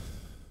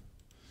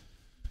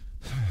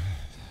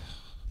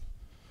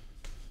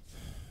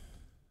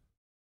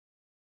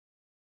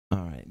all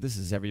right, this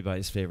is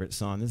everybody's favorite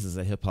song. This is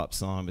a hip hop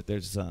song, but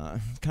there's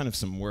kind of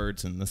some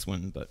words in this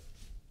one. But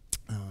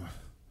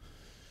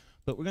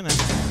we're gonna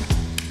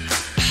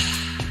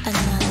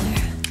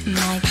another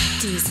Mike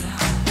Diesel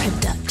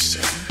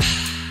production.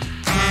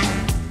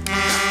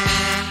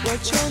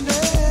 What's your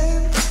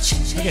name?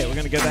 okay. We're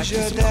gonna go back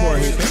to some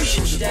chorus.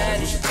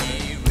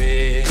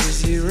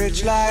 Is he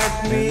rich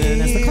like me? And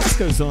then as the class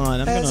goes on,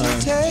 I'm going to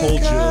hold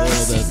you a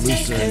little bit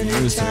looser and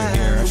looser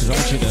here, because I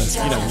want you to,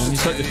 when you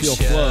start to feel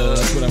flow,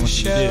 that's what I want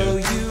you to do.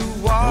 And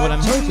what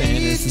I'm hoping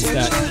is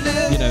that,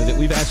 that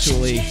we've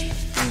actually,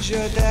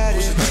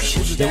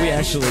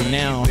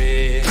 now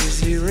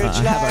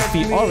have our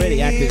feet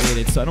already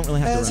activated, so I don't really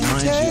have to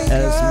remind you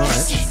as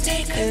much.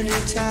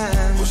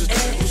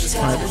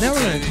 All right, but now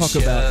we're going to talk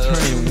about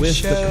turning with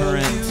the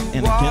current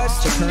and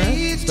against the current,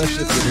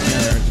 especially if you're a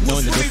beginner,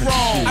 knowing the difference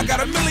between. I got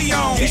a million.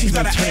 This is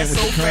got going to an turn ass with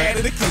so the fat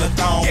current. it'll kill a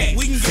thong.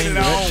 We can get Same it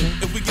on direction.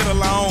 if we get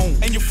along.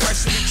 And you're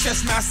fresh with your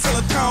chest, not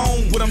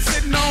silicone. What I'm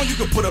sitting on, you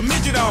can put a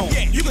midget on.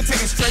 You can take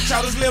and stretch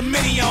out his little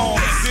mini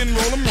on. Then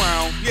roll him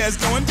round. Yeah, it's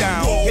going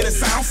down. Hear the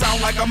sound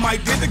like I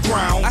might did the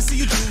ground. I see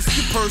you juice,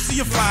 you purse, see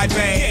you fly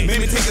bang.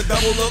 Maybe take a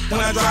double look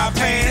when I drive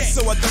past.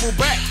 So I double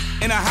back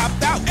and I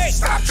hopped out.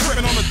 Stop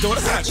tripping on the door,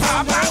 that's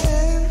how I pop out.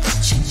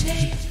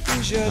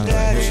 Is your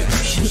daddy?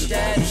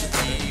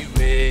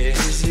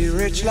 Is he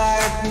rich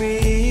like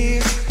me?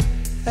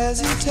 Has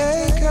he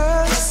take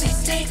us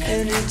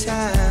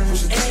anytime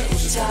to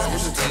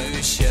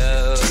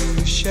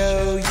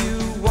show you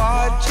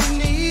what you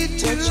need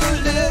to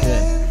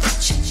live?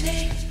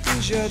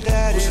 Is your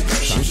daddy?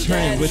 So I'm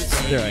turning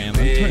with, there I am, I'm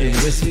turning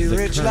with Is he the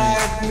rich current.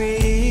 like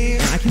me?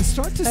 And I can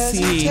start to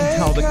see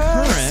how the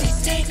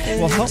current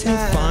will help me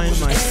find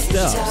my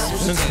steps.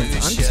 For instance,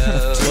 I'm just kind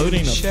of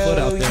floating a foot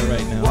out there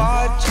right now.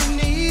 What you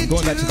need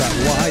Going back to that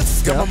wide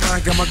step. Got my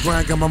mind, got my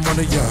grind, got my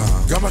money, yeah.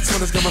 Got my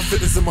twinners, got my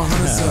fitness and my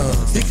hunters, yeah.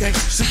 He can't,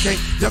 she can't,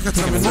 y'all can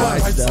tell me no.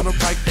 Pipes on the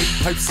bike, 8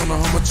 pipes on the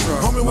Hummer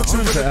truck. Homie, what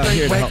you arms are out really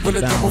here think? to help Wait, me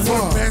really balance. for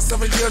the past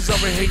 7 years, y'all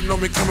been hating on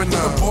me coming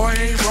up. The boy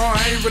ain't raw,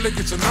 I ain't really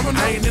get your number.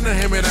 I ain't in the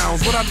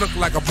hand-me-downs. What I look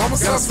like, a bummer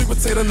sauce, sweet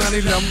potato, 90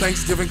 lemon,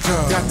 Thanksgiving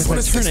cup. Got If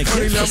I turn 26,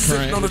 30 against the lemon sitting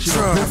current, on the which you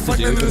don't truck. have to do,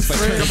 Franklin in but the if I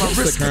spring, turn got my against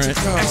the wrist current,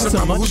 cut. it's Ask a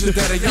your mama, much who's your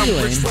different daddy? I'm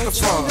rich feeling. for the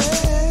fall.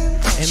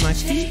 And my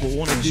feet will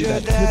want to do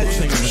that pivot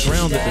thing on the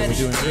ground that they were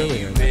doing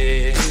earlier.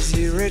 Is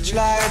he rich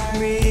like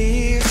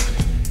me?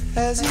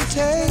 Has he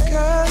take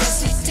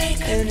us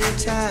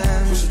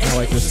anytime I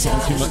like this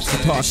song too much to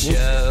talk.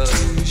 We'll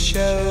to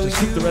show just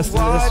keep the rest you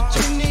of what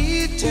this. you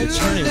need to You're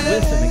turning with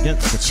and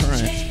against the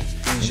current and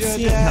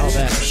seeing how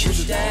that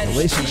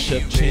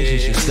relationship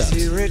changes your Is he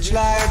steps. rich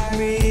like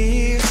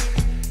me?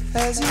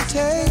 Has he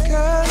take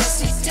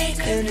us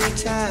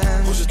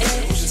anytime to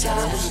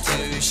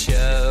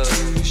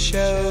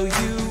show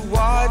you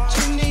what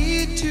you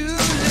need to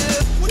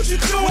live? What you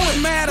doing? What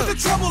the matter? What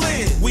the trouble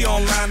is? We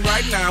online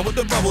right now, what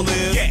the bubble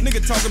is.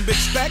 Nigga talking big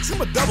stacks,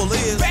 I'm a double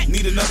is.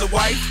 Need another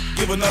wife,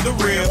 give another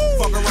rib.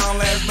 Fuck around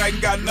last night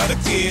and got another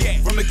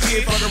kid. From the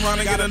kid, fuck around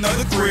and got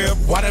another crib.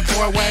 Why that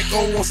boy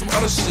wacko on some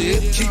other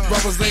shit? Keep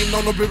brothers ain't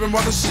on no baby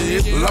mother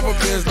shit. Love a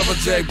Benz, love a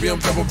Jag,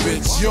 BMW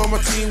bitch. You on my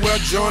team, well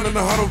join in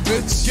the huddle,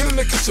 bitch. Get in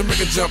the kitchen, make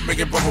a jump, make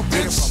it bubble,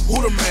 bitch.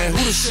 Who the man,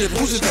 who the shit,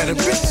 who's your daddy,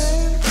 bitch?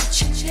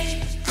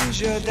 Is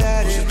your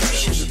daddy?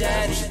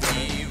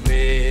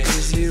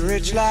 Is he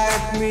rich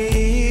like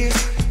me?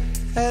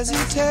 Has he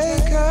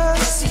take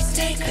us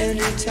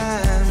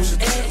anytime to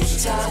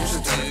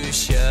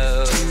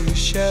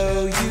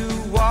show you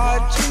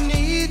what you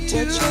need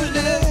to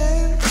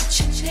live?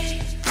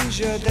 Is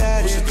your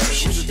daddy?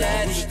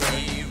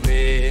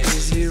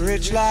 Is he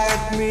rich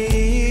like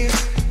me?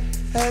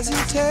 Has he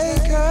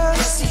take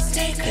us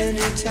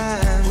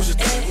anytime to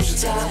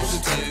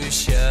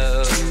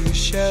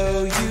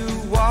show you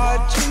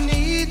what you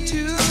need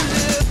to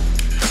live?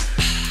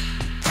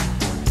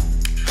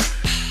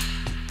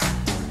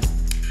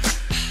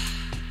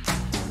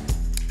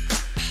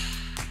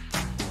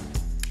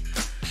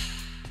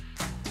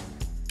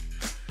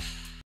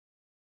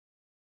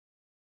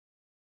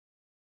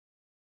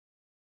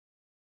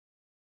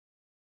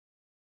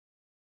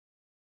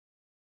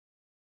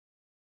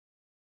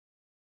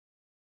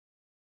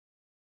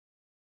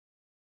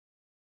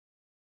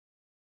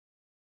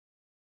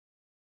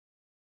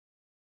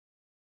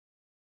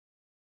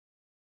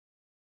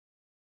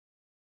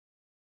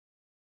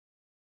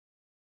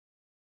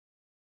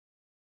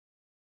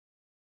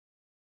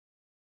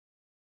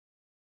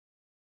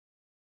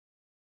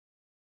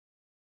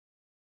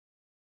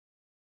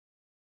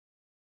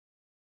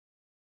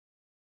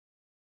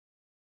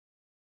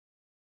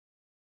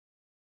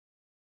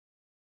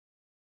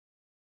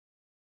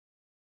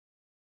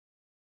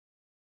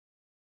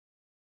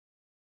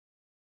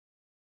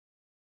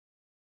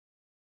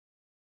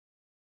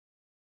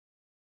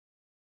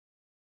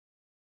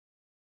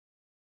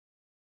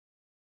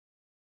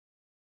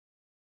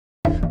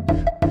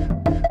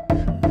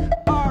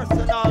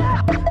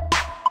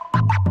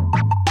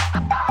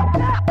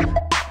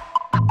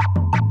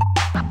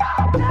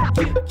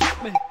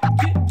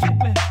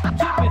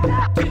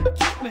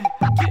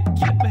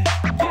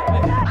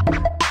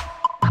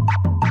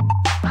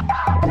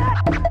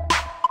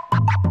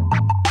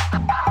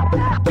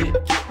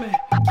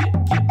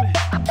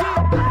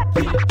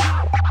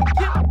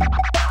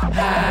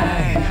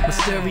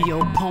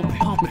 stereo pumping,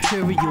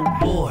 material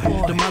boy.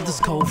 The mother's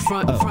cold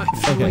front.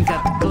 If you ain't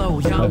got the glow,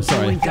 young, you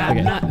ain't got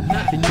nothing.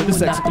 And you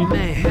ain't not the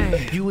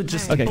man. You were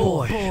just a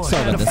boy.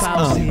 Sorry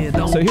about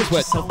this. So here's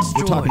what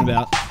we're talking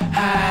about.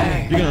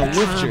 You're gonna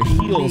lift your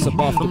heels up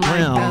off the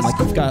ground like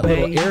you've got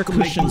little air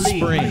cushion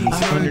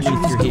springs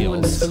underneath your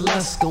heels.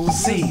 Let's go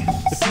see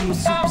if you a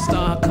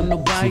superstar. Come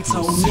nobody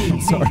told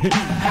me. Sorry.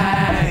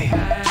 Hey,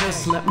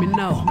 just let me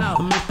know.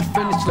 I'm at the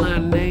finish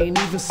line. They ain't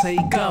even say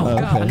go.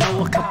 Okay. I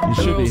know a couple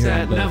girls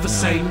that never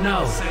say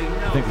no.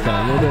 I think we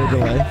got a little bit of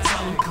delay.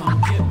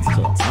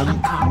 So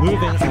I'm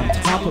moving on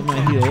top of my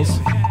heels.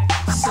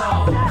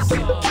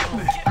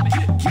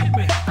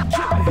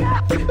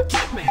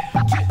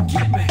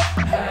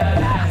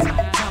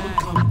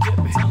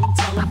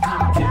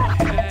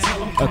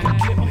 Okay.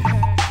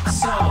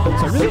 So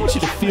I really want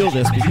you to feel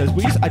this because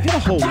I did a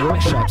whole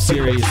workshop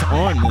series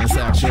on this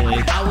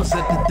actually. I was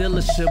at the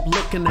dealership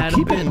looking at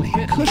Keep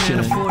it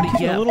cushioned,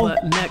 keep a little,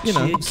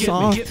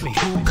 soft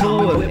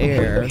pillow of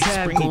air,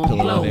 springy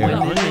pillow of air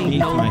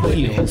underneath my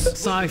heels.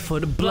 Sorry for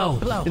the blow,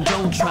 and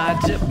don't try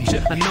jip me.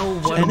 I know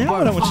what. And now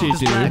what I want you to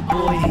do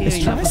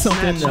is try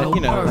something that,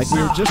 like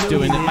we were just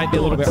doing, that might be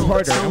a little bit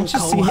harder. I want you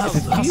to see if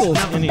it feels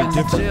any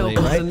differently,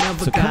 right?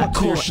 So come up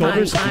to your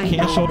shoulders if you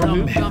can shoulder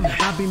move.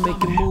 I be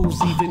making moves,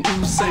 even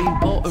Usain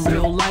Bolt in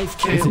real life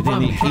can't. Is it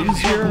any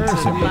easier? Is it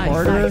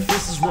harder?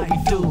 This is what we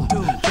do.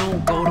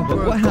 Don't go to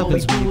work. What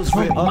happens when you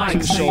come up to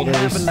the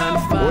shoulders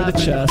or the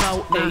chest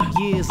and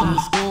keep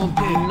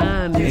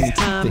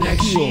the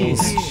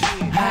heels,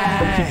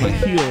 keep my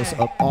heels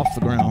up off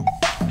the ground?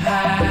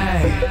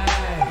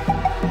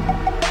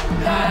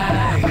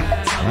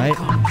 Right?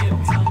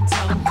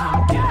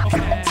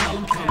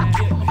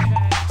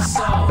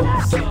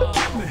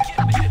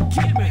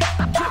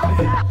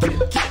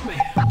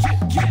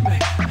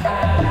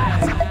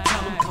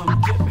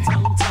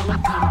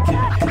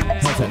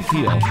 How's that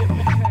feel?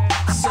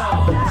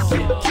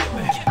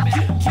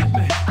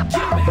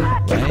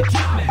 Right?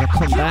 Now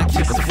come back to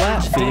the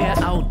flat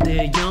feet. Out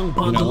there, young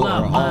bundle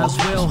up, might as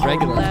well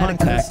regular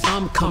contact.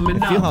 I'm coming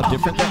and feel how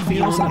different that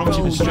feels. I don't want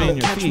you to strain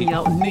your feet.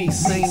 Out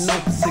knees, ain't no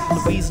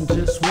particular reason,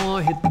 just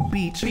want hit the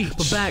beach.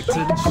 But back to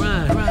the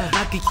grind.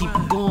 I could keep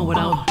it going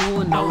without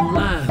doing no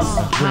lines.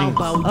 How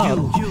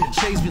about you?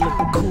 Chase me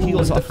looking cool.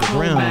 Heels off the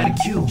ground.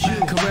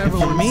 And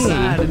for me,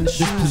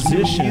 this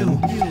position,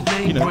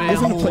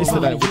 isn't a place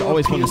that I would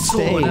always want to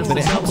stay, but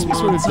it helps me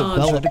sort of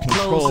develop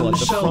control at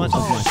the front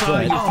of my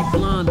foot.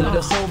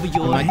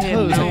 And my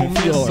toes, I can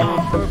feel,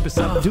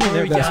 are doing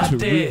their best to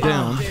root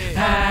down.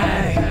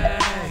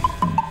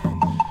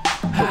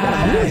 But what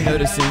I'm really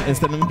noticing is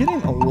that I'm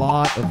getting a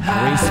lot of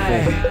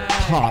graceful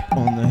pop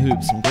on the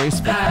hoop, some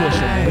graceful push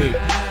on the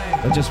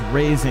hoop, of just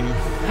raising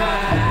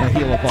my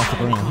heel up off the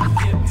ground.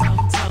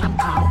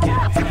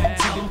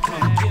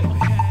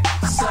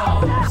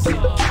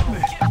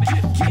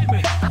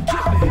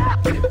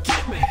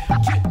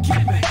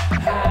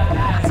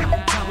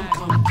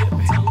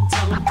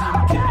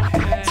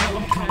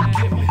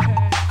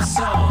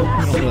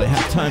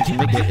 Time to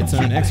make it its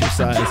own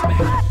exercise,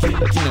 but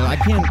I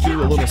can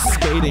do a little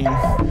skating,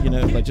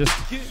 by just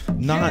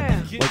not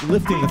like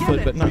lifting the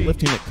foot, but not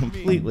lifting it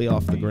completely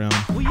off the ground.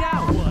 We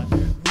out.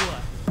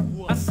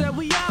 What? I said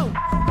we out.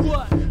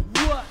 What?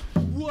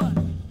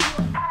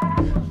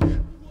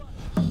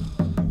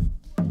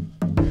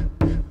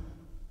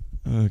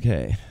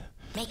 Okay.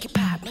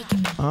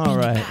 All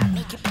right.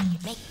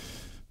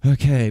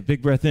 Okay,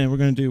 big breath in. We're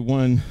going to do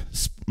one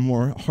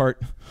more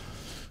heart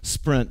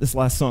sprint. This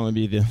last song will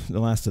be the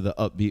last of the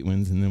upbeat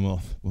ones, and then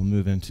we'll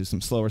move into some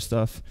slower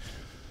stuff.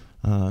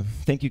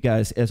 Thank you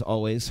guys, as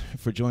always,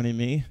 for joining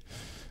me.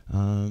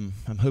 I'm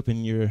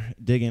hoping you're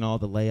digging all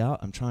the layout.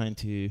 I'm trying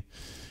to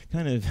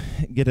kind of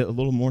get it a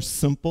little more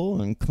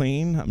simple and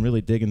clean. I'm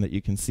really digging that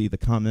you can see the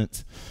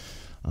comments.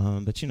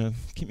 But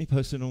keep me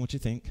posted on what you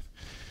think.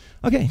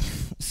 Okay,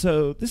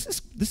 so this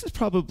is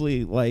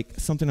probably like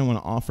something I want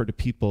to offer to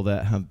people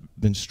that have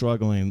been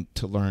struggling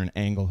to learn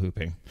angle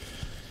hooping.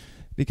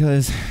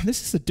 Because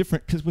this is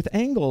because with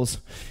angles,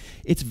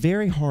 it's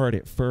very hard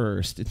at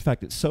first. In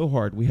fact, it's so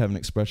hard, we have an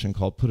expression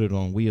called put it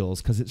on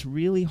wheels, because it's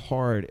really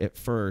hard at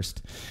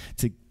first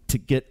to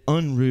get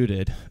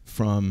unrooted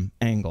from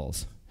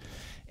angles.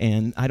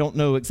 And I don't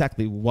know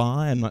exactly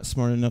why. I'm not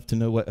smart enough to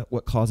know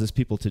what causes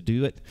people to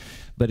do it,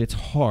 but it's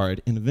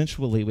hard. And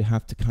eventually we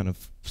have to kind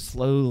of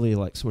slowly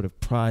sort of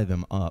pry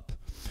them up.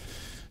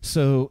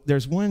 So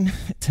there's one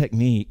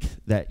technique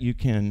that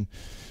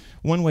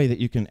one way that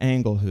you can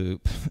angle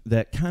hoop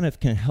that kind of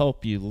can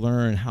help you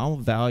learn how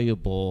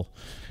valuable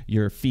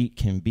your feet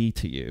can be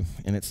to you.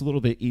 And it's a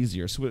little bit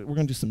easier. So we're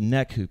going to do some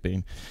neck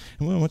hooping.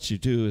 And what I want you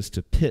to do is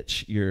to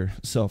pitch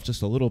yourself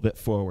just a little bit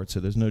forward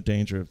so there's no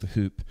danger of the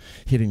hoop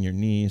hitting your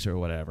knees or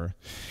whatever.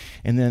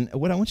 And then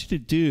what I want you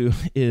to do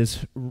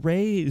is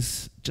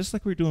raise, just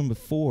like we were doing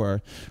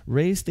before,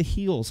 raise the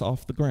heels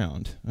off the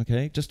ground,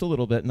 okay? Just a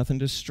little bit, nothing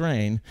to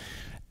strain,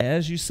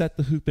 as you set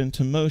the hoop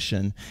into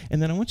motion.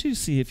 And then I want you to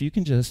see if you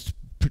can just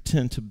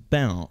pretend to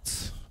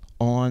bounce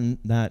on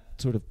that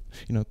sort of,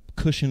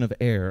 cushion of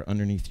air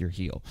underneath your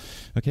heel.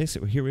 Okay,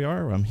 so here we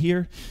are, I'm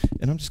here,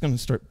 and I'm just going to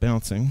start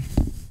bouncing.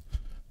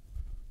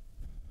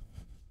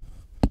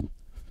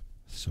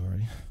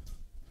 Sorry.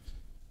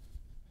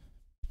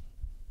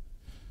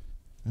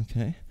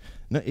 Okay.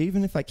 Now,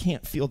 even if I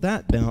can't feel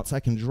that bounce, I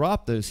can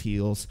drop those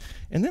heels,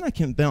 and then I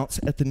can bounce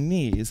at the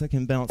knees. I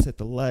can bounce at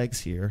the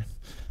legs here.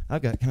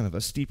 I've got kind of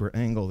a steeper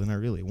angle than I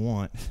really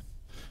want.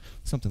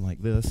 Something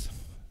like this,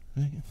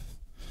 right?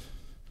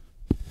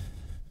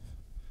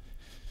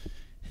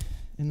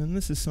 And then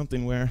this is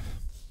something where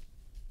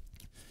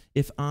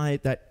if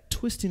that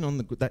twisting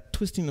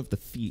of the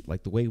feet,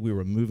 like the way we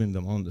were moving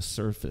them on the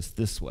surface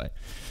this way,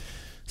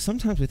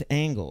 sometimes with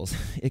angles,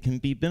 it can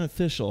be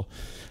beneficial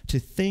to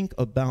think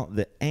about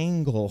the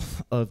angle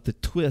of the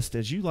twist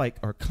as you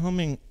are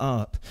coming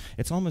up.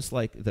 It's almost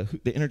like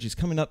the energy's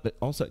coming up, but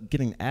also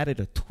getting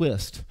added a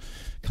twist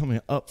coming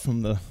up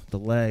from the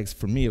legs.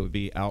 For me, it would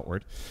be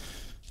outward,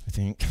 I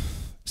think.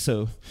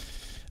 So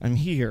I'm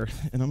here,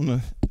 and I'm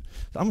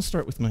gonna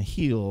start with my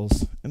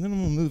heels, and then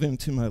I'm gonna move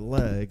into my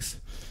legs.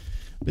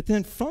 But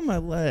then from my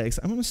legs,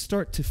 I'm going to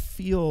start to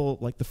feel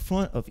like the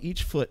front of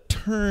each foot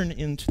turn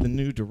into the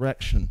new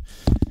direction.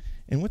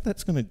 And what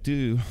that's going to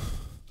do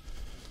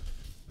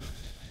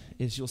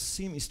is you'll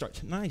see me start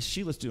to, nice,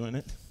 Sheila's doing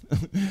it.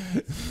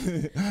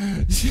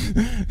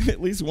 At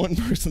least one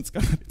person's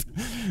got it.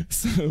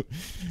 So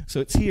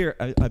it's here,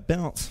 I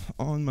bounce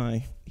on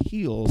my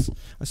heels,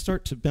 I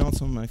start to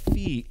bounce on my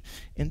feet,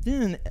 and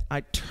then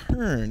I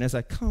turn. As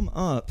I come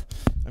up,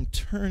 I'm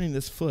turning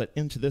this foot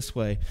into this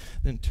way,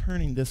 then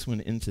turning this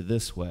one into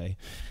this way.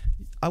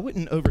 I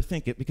wouldn't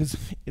overthink it because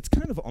it's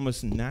kind of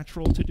almost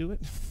natural to do it.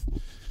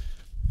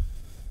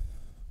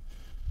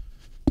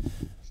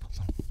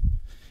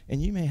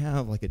 And you may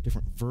have like a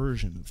different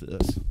version of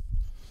this.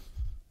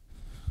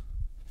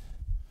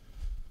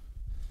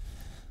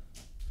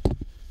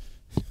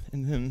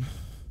 And then,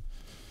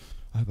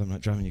 I hope I'm not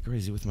driving you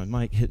crazy with my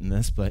mic hitting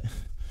this, but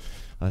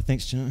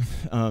thanks, John.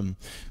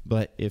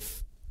 But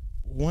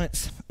when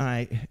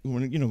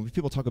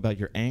people talk about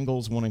your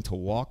angles wanting to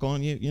walk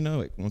on you,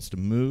 it wants to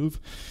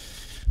move.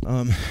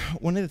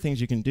 One of the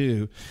things you can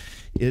do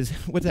is,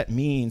 what that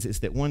means is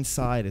that one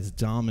side is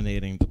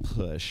dominating the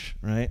push,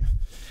 right?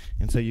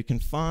 And so you can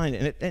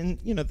find,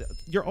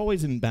 you're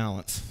always in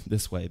balance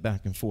this way,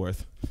 back and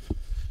forth.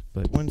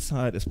 But one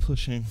side is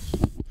pushing.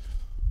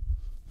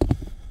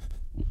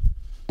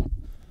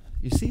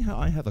 You see how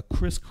I have a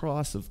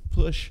crisscross of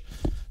push?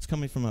 It's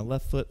coming from my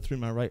left foot through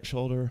my right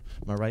shoulder,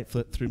 my right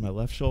foot through my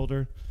left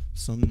shoulder,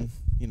 some,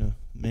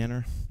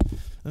 manner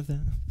of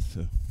that.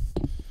 So.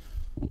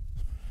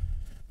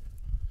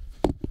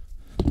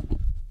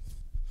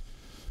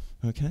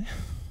 Okay.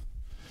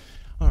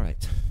 All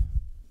right.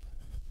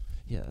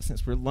 Yeah,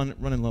 since we're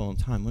running low on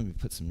time, let me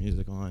put some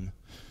music on.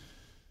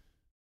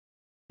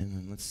 And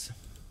then let's...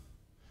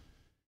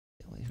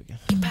 Here we go.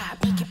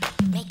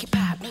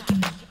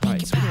 All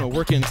right, so we're going to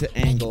work into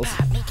angles.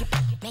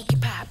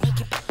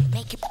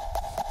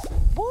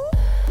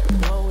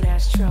 Whoa,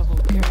 that's trouble,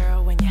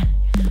 girl, when you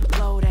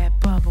blow that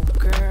bubble,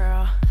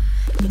 girl.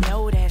 You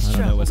know that's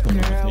trouble, I don't know what's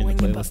going on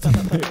with me in the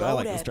playlist. I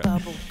like this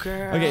track.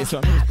 Okay, so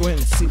I'm going to go ahead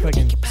and see if I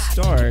can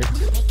start.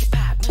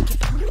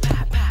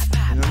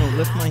 And I'm going to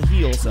lift my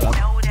heels up.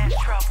 And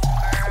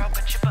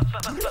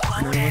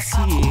I'm going to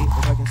see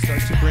if I can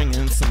start to bring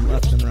in some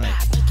left and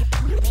right.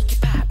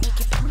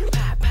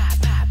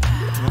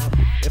 Now,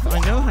 if I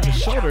know how to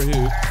shoulder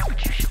hoop,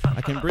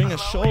 I can bring a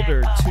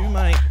shoulder to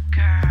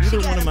either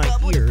one of my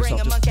ears. I'll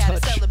just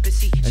touch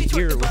an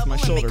ear with my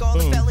shoulder,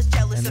 boom,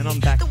 and then I'm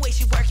back. The way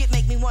she work it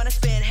make me want to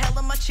spend hell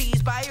on my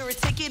cheese, buy her a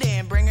ticket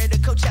and bring her to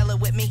Coachella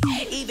with me.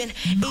 Even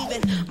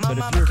my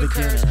mama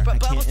concurs, but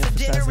bubbles to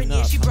dinner and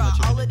yeah, she brought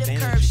all of them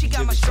curves. She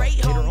got my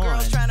straight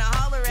homegirls trying to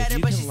holler at her,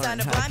 but she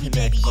sounded blind me,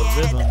 baby. Yeah, I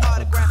had to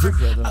autograph her.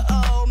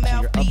 Oh,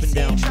 mouthpiece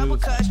in trouble,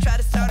 cuz try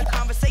to start a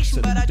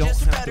conversation, but I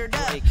just stuttered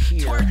up.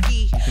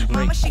 Twerky,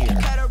 mama, she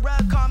can cut her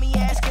up, call me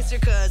ass kisser,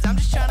 cuz I'm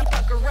just trying to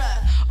fuck her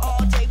up.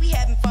 All day we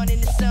having fun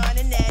in the sun,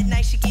 and that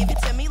night she give it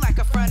to me like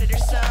I fronted her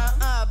son.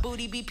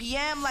 Booty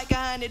BPM like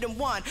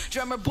 101.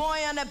 Drummer boy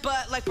on that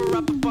butt like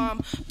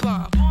ba-rumpa-bum,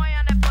 bum. Boy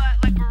on that butt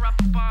like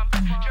ba-rumpa-bum.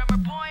 Drummer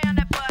boy on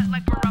that butt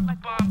like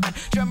ba-rumpa-bum.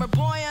 Drummer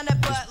boy on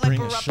that butt like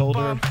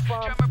ba-rumpa-bum.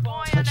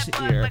 Touch the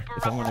ear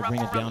if I want to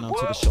bring it down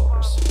onto the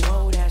shoulders.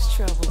 Whoa, that's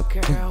trouble,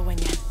 girl, when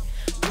you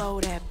blow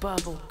that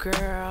bubble,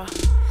 girl.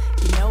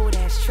 You know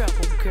that's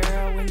trouble,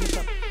 girl, when you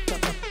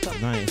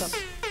Nice.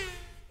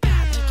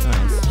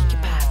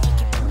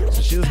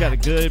 So Sheila's got a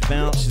good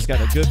bounce. She's got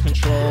a good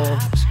control.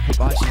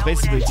 She's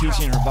basically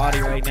teaching her body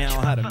right now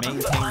how to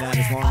maintain that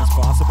as long as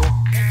possible.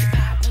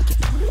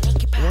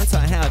 Once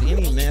I have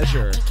any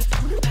measure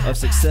of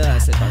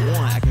success, if I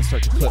want, I can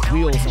start to put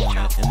wheels on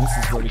it. And this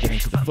is where we get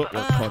into the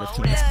footwork part of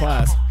tonight's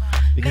class.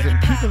 Because I'm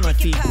keeping my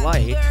feet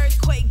light.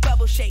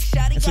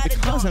 And so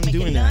because I'm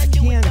doing that, I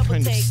can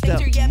kind of step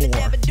more.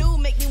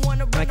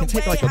 And I can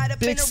take like a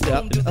big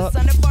step and up.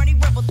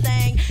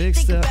 Big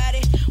step.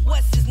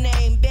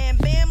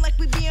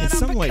 In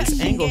some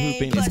ways, angle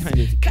hooping is kind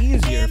of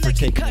easier for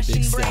taking a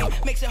big step.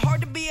 Makes it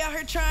hard to be out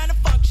here trying to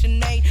function.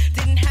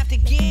 Didn't have to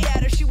get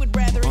at her, she would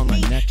rather on my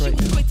me. neck right she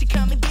was now. quick to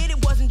come and get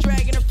it, wasn't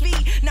dragging her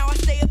feet. Now I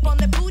stay up on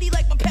that booty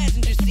like my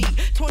passenger seat.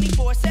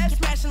 24/7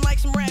 smashing like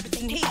some rabbits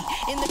in heat.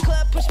 In the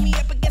club, push me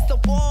up against the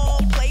wall.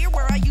 Player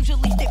where I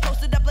usually stay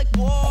posted up like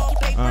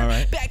wallpaper. All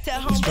right. Back to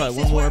home. Let's try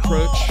one more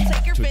approach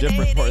to a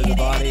different part of the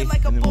body, and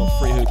then we'll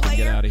free hoop and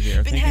get out of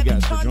here. Thank you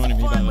guys for joining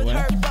me, by the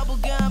way.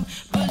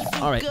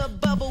 All right.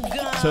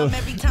 So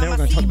now we're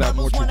going to talk about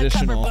more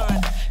traditional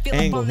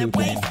angle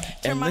hooping.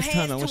 And this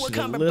time I want you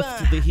to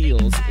lift the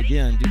heels.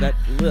 Again, do that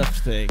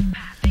lift thing.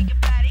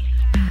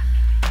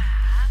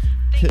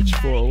 Pitch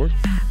forward.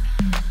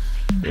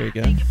 There you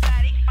go.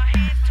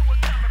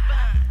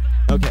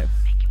 Okay.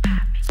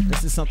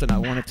 This is something I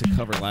wanted to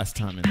cover last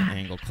time in the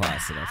angle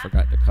class that I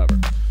forgot to cover.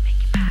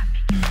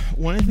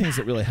 One of the things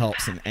that really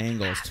helps in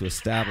angles to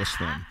establish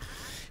them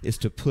is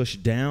to push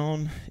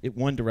down in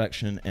one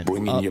direction and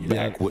bringing up you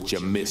back what you're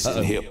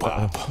missing, hip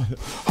hop.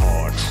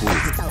 Hard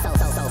truth.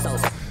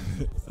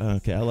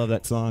 Okay, I love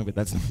that song, but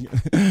that's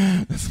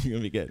gonna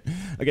be good.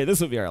 Okay, this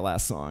will be our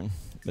last song,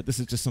 but this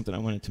is just something I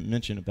wanted to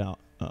mention about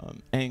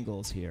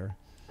angles here.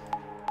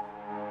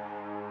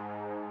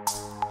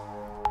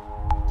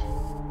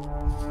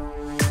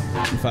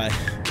 If I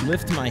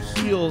lift my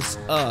heels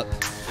up,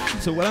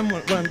 so what I'm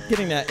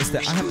getting at is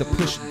that I have to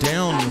push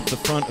down with the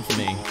front of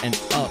me and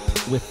up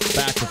with the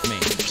back of me.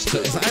 So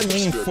as I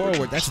lean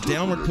forward, that's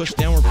downward push,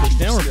 downward push,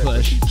 downward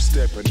push.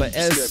 But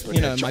as,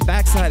 you know, my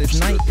backside as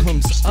night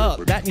comes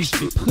up, that needs to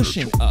be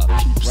pushing up,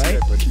 right?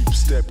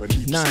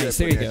 Nice,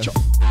 there you go.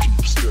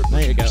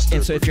 There you go.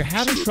 And so if you're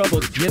having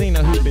trouble getting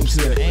a hoop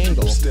into an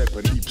angle,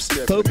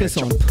 focus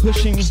on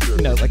pushing,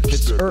 you know, like if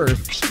it's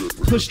earth,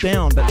 push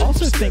down, but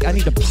also think I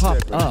need to pop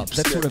up.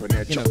 That's sort of,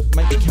 you know,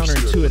 might be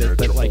counterintuitive,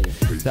 but like,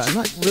 I'm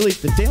not really,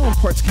 the down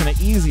part's kind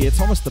of easy. It's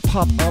almost the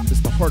pop up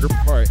is the harder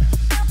part.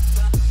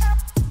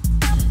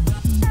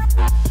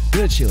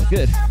 Good, Sheila,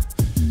 good.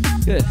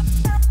 Good.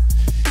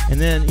 And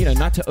then, you know,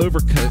 not to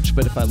overcoach,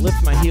 but if I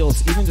lift my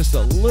heels even just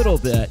a little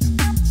bit,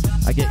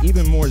 I get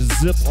even more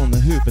zip on the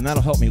hoop, and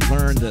that'll help me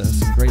learn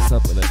this and grace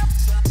up with it.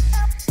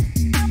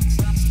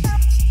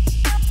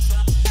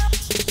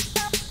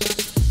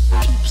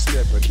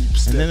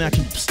 And then I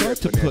can start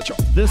to put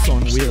this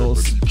on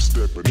wheels.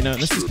 You know,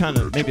 this is kind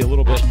of maybe a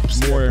little bit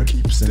more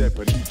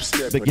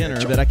beginner,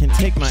 that I can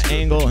take my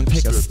angle and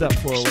take a step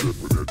forward.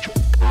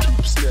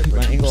 Take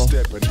my angle.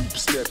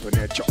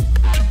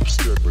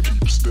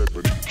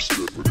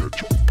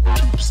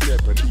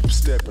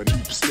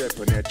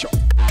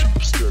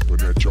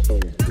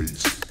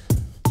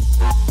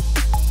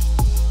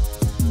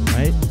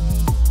 Right?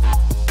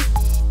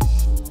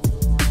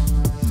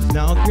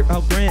 Now,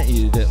 I'll grant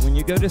you that when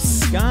you go to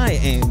sky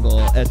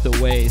angle at the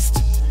waist,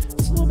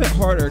 it's a little bit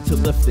harder to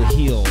lift the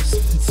heels.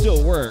 It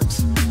still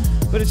works,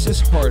 but it's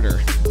just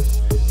harder.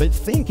 But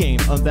thinking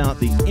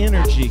about the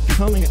energy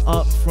coming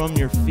up from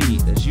your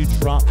feet as you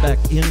drop back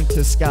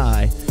into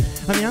sky.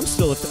 I mean, I'm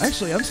still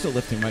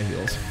lifting my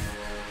heels.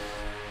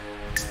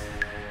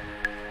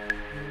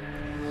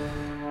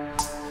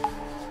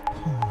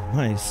 Oh,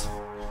 nice.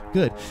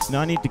 Good.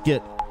 Now I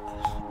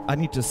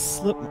need to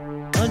slip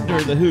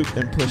under the hoop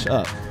and push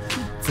up.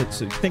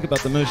 So think about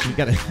the motion. You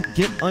gotta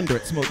get under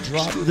it. So we'll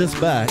drop this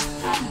back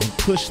and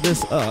push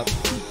this up.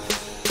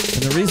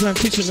 And the reason I'm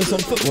teaching this on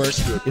Footwork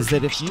is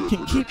that if you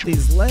can keep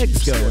these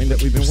legs going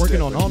that we've been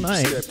working on all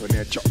night,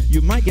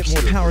 you might get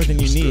more power than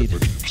you need.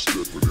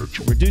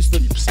 Reduce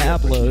the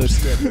ab load.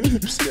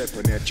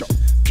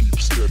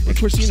 Of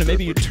course, you know,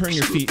 maybe you turn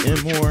your feet in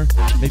more,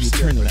 maybe you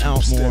turn them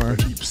out more,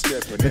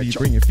 maybe you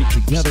bring your feet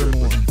together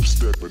more.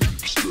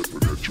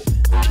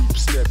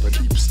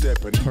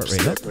 Heart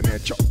rate up.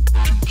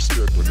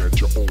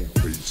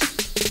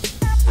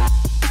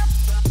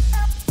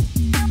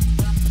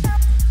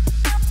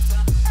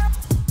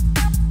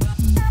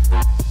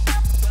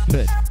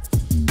 Good.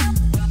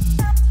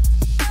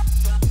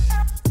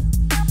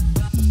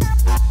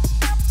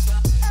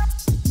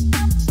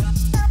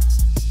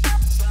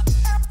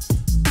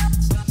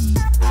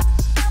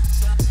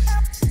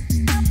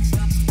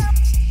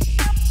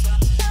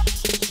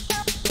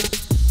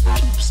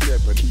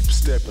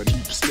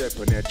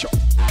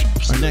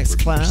 Our next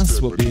class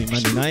will be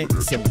Monday night,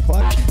 7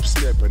 o'clock.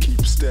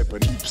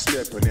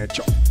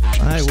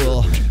 I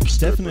will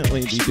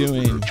definitely be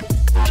doing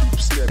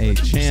a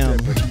jam.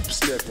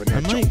 I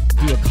might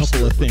do a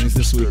couple of things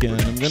this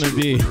weekend. I'm going to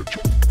be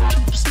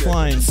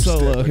flying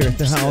solo here at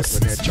the house.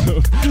 So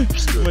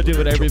I'm going to do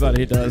what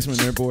everybody does when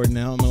they're bored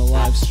now. I'm going to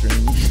live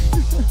stream.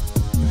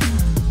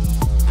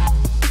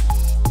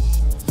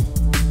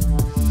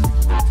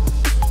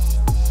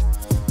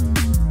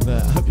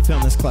 But I hope you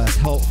found this class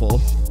helpful.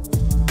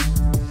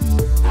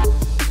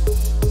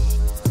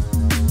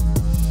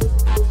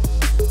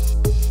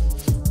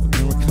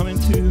 When we're coming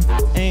to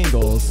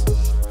angles,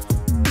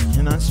 I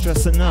cannot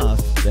stress enough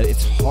that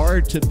it's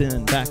hard to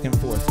bend back and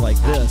forth like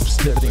this,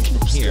 pivoting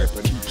from here.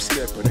 But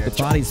the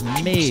body's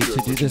made to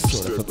do this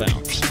sort of a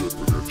bounce.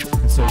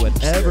 So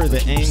whatever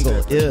the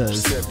angle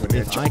is,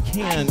 if I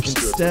can,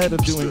 instead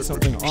of doing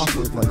something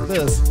awkward like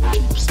this,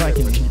 if I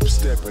can keep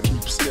stepping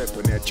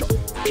at you,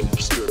 keep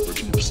stepping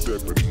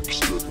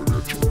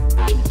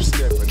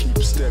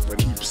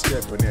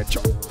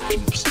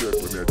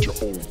at your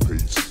own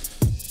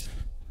pace.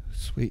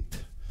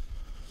 Sweet.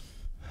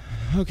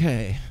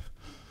 Okay.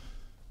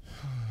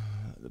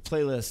 The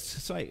playlist.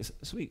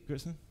 Sweet,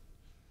 Kristen.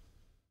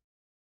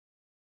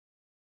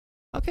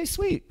 Okay,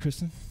 sweet,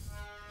 Kristen.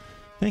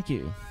 Thank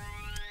you.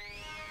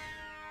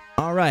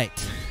 All right.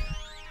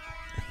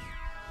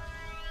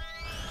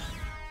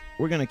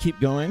 We're going to keep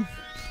going.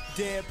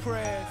 Dead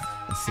prayers.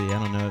 Let's see, I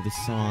don't know this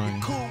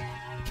song. Cool.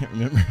 I can't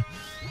remember.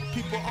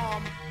 People,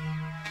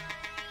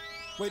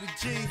 where the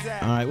G's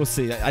at? All right, we'll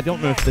see. I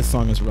don't know if this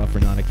song is rough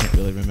or not. I can't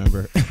really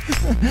remember.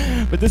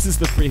 But this is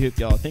the Free Hoop,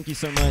 y'all. Thank you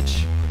so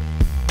much.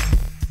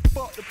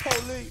 Fuck the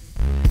police.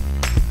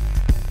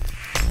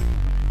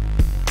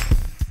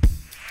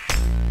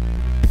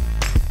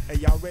 Hey,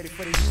 y'all ready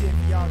for this shit?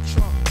 Y'all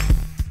trump.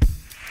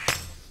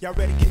 Y'all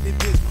ready to get this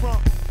bitch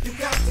crump? You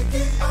got to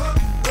get up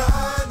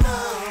right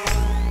now.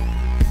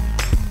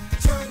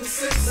 Turn the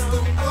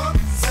system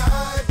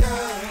upside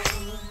down.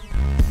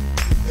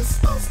 It's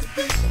supposed to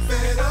be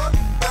fed up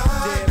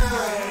by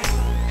now.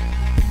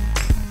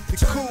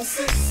 Turn the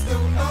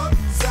system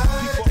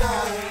upside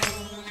down.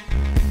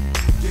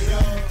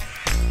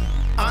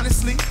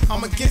 Honestly,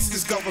 I'm against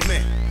this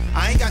government.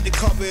 I ain't got to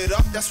cover it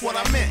up, that's what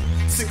I meant.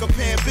 Sick of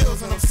paying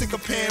bills and I'm sick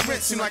of paying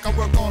rent. Seem like I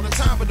work all the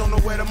time but don't know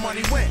where the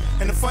money went.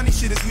 And the funny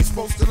shit is we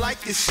supposed to like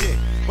this shit,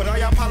 but all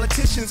y'all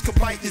politicians could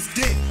bite this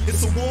dick.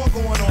 It's a war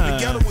going on, the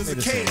ghetto is a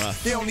cage.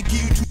 They only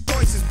give you two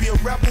choices, be a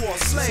rebel or a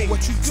slave.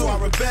 What you do? So I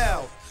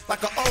rebel.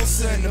 Like an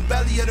ulcer in the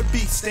belly of the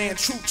beast, staying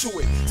true to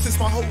it. Since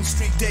my whole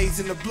street days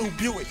in the blue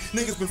Buick,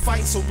 niggas been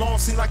fighting so long,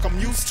 seem like I'm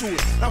used to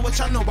it. Now what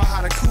y'all know about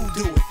how the cool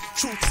do it?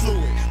 Truth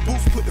fluid,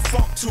 Booth put the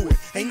funk to it,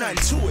 ain't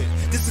nothing to it.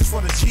 This is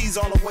for the cheese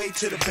all the way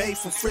to the bay,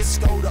 from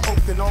Frisco to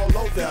Oakland, all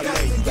over LA.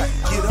 You gotta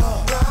get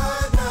up.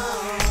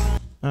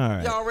 All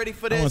right. Y'all ready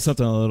for this? I want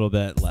something a little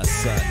bit less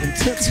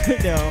intense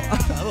right now.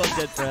 I love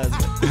Dead Prez,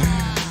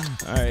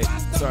 but all right.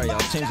 Sorry, y'all.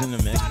 Changing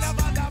the mix.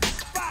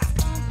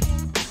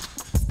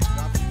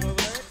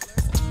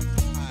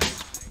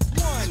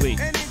 Sweet.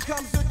 And then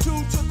comes the 2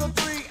 to the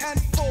 3 and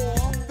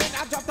 4. Then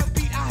I drop the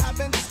beat I have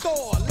in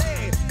store.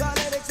 Lay the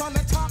lyrics on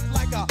the top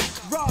like a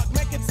rug.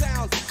 Make it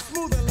sound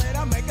smooth and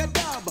later make a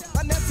dub.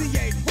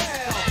 Enunciate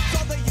well, so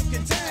that you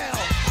can tell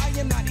I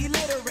am not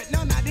illiterate,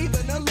 no, not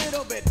even a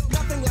little bit.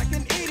 Nothing like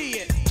an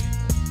idiot.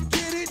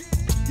 Get it?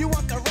 You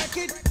want the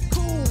record?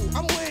 Cool,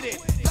 I'm with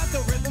it. Let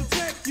the rhythm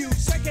take you.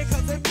 Shake it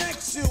cause it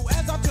makes you.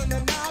 As I turn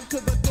the knob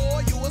to the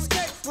door, you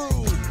escape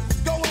through.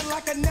 Going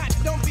like a nut,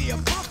 don't be a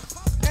pump.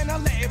 And I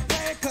let it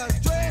play cause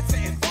dreads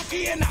ain't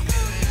funky enough.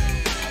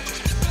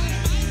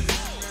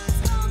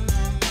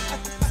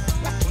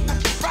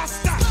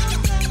 Rasta.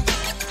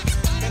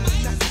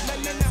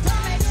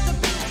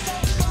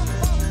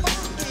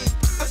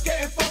 Let's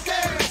get funky,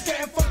 let's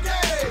get funky.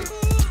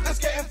 Let's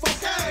get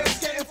funky, let's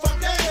get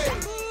funky.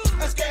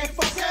 Let's get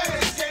funky,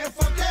 let's get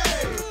funky.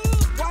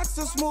 Watch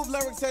the smooth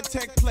lyrics that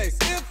take place.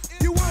 If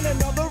you want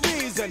another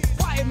reason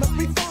why it must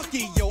be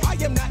funky, yo, I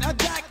am not a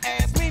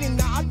jackass, meaning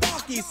not a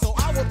donkey, so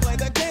I will play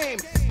the game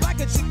like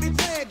it should be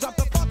played. Drop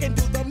the funk and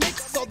do the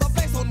mix so the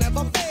bass will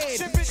never fade.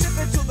 Ship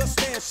it to the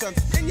station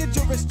in your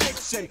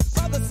jurisdiction.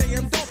 Brothers say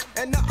I'm dope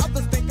and the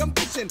others think I'm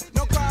bitching.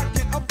 No crowd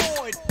can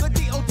avoid the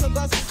D.O. to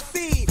the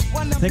C.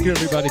 Thank you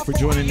everybody for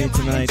joining me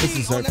tonight. This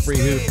is our Free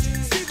Hoop.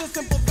 See the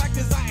simple fact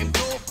is I am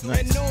dope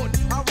and known.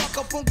 I rock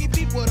a funky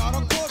beat without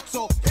a chord,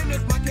 so and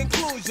it's my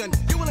conclusion.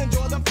 You will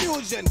enjoy the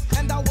fusion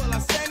and I will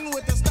ascend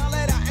with the style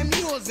that I am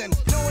using.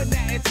 Knowing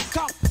that it's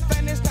tough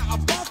and it's not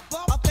a buff.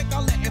 I think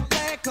I'll let it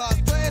play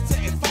cause dreads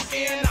ain't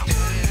funky enough.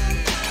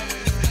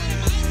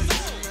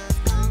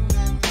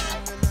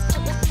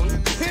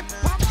 Hip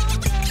hop.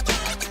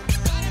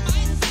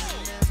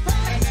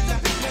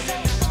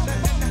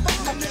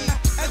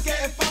 Let's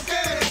get funky,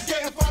 let's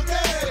get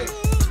funky.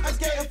 Let's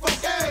get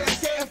funky,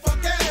 let's get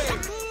funky.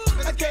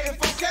 Let's get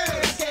funky,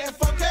 let's get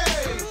funky.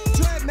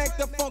 Dread make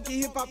the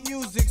funky hip hop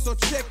music, so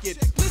check it.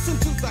 Listen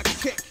to the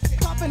kick,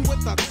 popping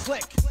with a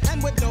click,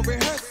 and with no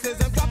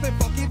rehearsals, I'm dropping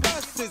funky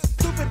verses.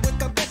 Stupid with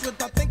the bitch with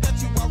the thing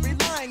that you are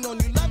relying on.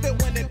 You love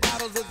it when it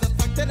battles, is the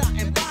fact that I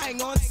am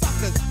buying on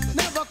suckers.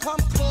 Never come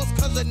close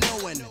cause of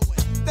knowing.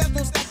 There's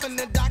no stopping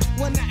the doc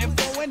when I am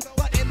flowing,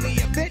 but in the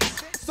event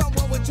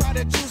someone would try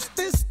to juice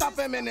this, stop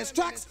him in his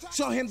tracks,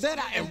 show him that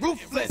I am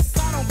ruthless.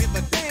 I don't give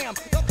a damn,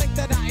 don't think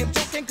that I am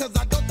joking, cause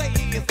I don't think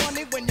he is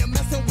funny when you're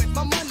messing with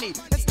my money.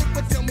 And stick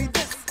but tell me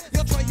this,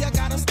 you'll try, you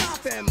gotta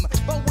stop him,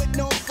 but with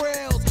no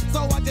frills,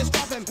 so I just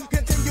drop him.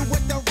 Continue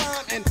with the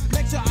rhyme and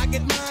make sure I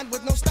get mine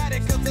with no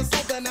static, cause it's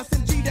something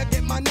SMG to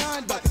get my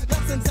 9, but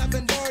less than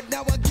 7 word,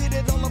 now I get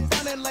it all up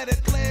front and let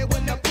it play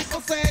when the people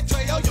say,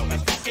 Trey, yo,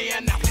 it's funky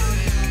enough.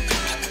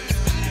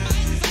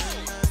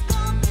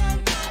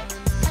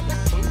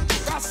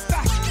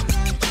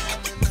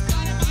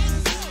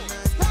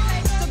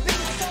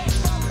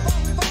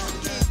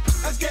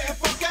 Let's get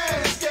funky,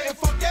 let's get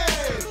funky.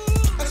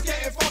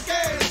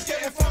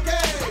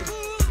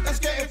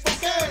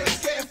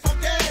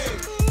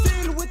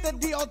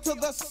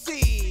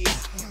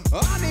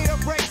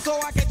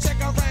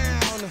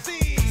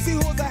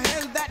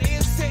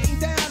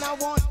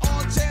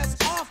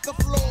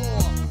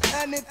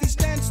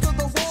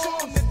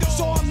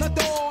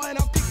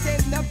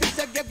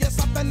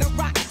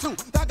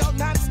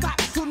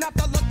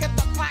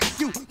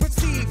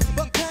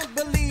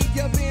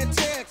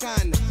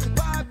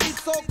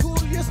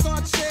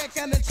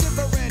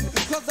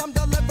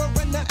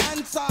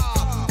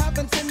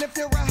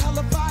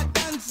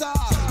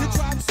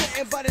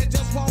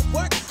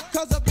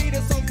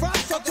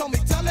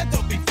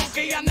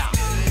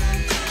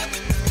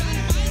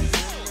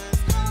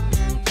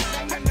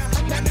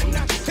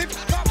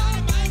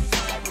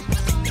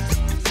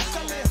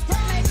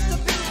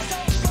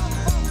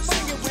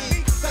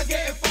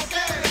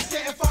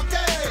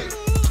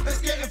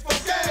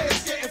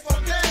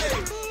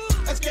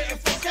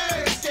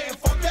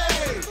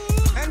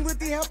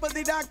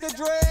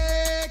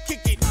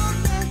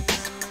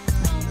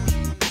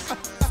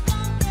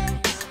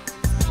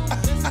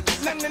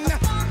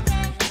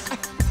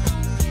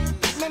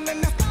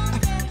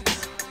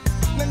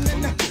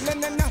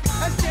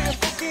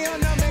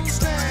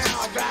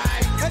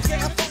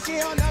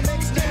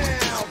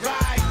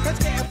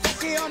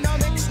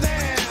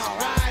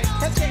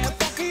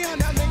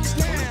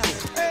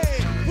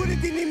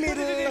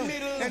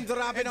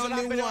 drop it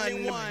on me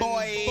one,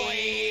 boy.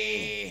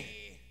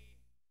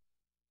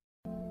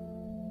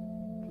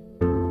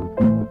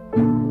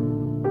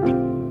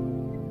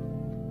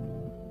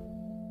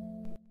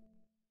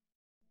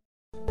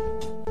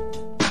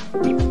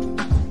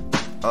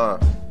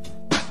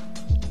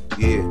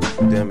 Yeah,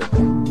 damn it.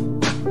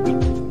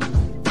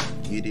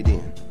 Get it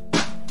in.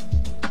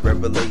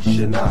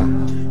 Revelation,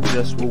 I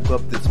just woke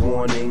up this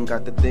morning,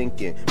 got to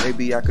thinking,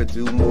 maybe I could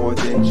do more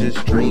than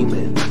just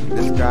dreaming.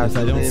 The sky's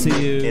the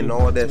limit, and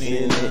all that's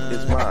in it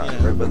is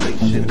mine.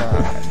 Revelation,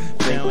 I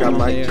think I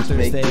might just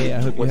make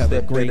it one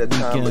step at a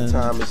time, but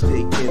time is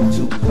taking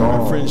too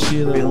long.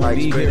 Feel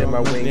like spreading my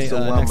wings, so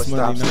I'ma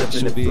stop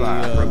slipping and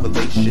fly.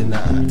 Revelation,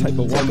 I tell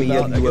me, have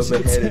you ever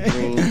had a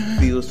dream?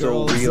 Feels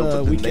so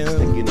real, but the next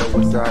thing you know,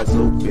 it's eyes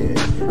open,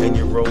 and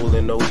you're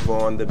rolling over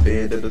on the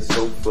bed of the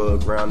sofa,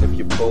 ground of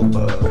your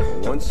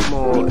boba. Once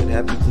more, it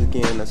happens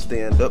again. I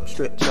stand up,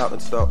 stretch out,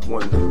 and start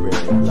wondering,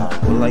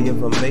 will I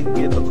ever make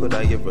it, or could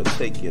I ever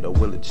take it, or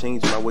will it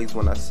change my ways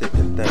when I sit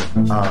and think?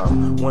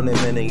 One in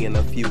many and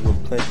a few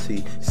in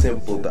plenty.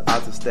 Simple, the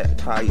odds are stacked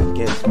high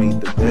against me.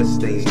 The best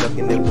stay stuck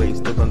in their ways,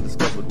 still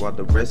undiscovered, while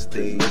the rest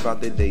they live out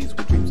their days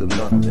with dreams of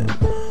nothing.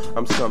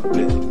 I'm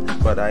something,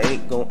 but I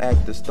ain't gon'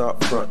 act to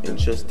start fronting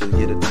just to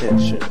get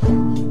attention.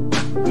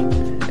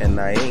 And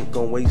I ain't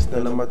gon' waste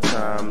none of my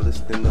time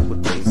listening to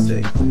what they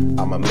say.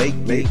 I'ma make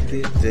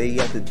it day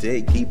after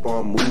day, keep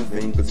on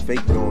moving, cause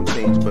fate gon'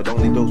 change, but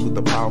only those with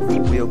the powerful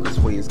will can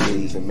sway his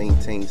gaze and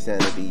maintain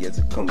sanity as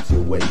it comes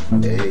your way.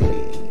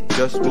 Hey.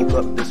 Just woke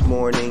up this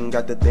morning,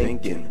 got to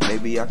thinking,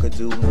 maybe I could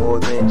do more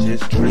than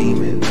just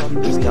dreaming.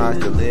 The sky's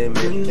the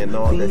limit, and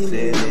all that's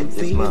in it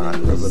is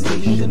mine.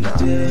 Revelation,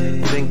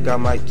 I think I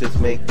might just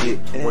make it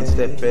one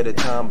step at a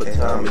time, but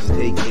time is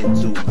taking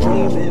too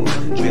long.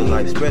 Feel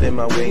like spreading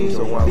my wings,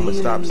 so I'ma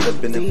stop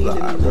slipping and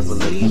fly.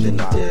 Revelation,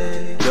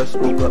 I just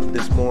woke up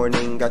this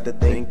morning, got to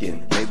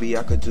thinking, maybe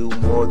I could do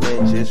more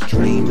than just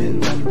dreaming.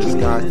 The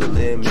sky's the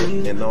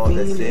limit, and all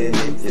that's in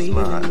it is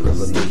mine.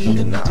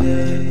 Revelation, I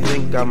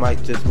think I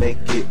might just make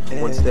it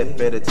one step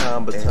at a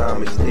time, but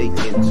time is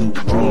taking too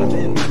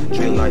long.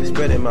 Feel like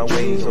spreading my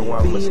wings, so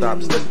I'ma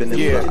stop slipping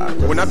and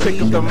fly. When I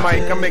pick up the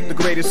mic, I make the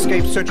great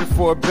escape, searching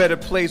for a better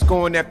place,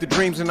 going after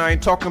dreams, and I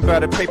ain't talking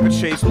about a paper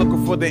chase.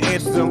 Looking for the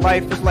answers in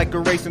life, it's like a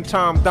race in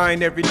time,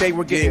 dying every day,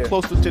 we're getting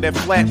closer to that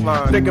flat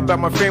line. Think about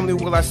my family,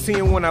 will I see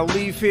them when I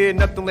leave here?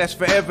 Nothing lasts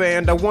forever,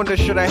 and I wonder,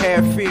 should I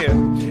have fear?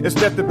 Is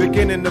that the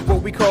beginning of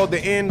what we call the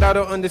end? I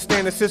don't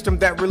understand the system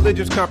that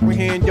religions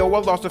comprehend. Yo, I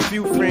lost a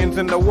few friends,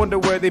 and I wonder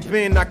where they've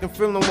been. I can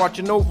feel them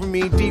watching over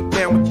me deep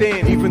down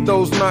within. Even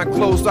though it's not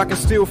close, I can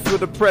still feel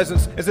the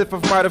presence, as if I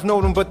might have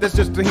known them, but that's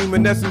just the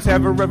human essence.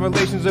 Having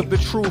revelations of the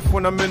truth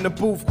when I'm in the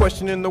booth,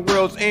 questioning the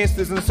world's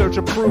answers in search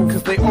of proof,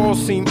 cause they all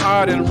seem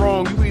odd and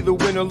wrong. You either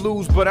win or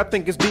lose, but I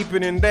think it's deeper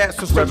than that,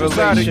 so search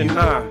inside of you.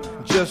 I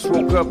just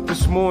woke up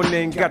this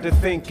morning, got to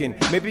thinking,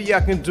 maybe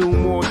I can do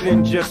more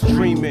than just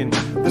dreaming.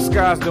 The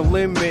sky's the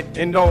limit,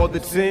 and all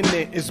that's in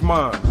it is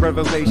mine.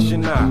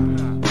 Revelation,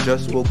 I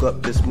just woke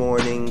up this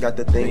morning, got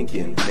to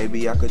thinking,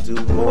 maybe I could do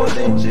more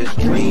than just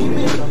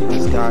dreaming.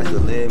 The sky's the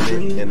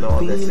limit, and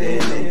all that's in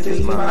it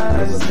is mine.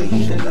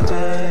 Revelation,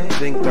 I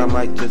think I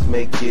might just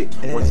make it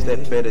one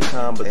step at a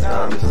time, but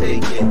time is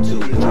taking too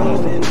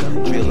long.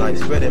 Feel like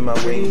spreading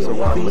my wings,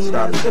 so I'ma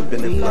stop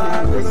slipping and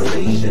fly.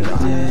 Revelation,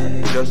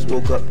 I just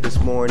woke up this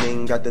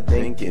morning, got to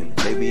thinking,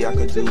 maybe I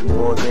could do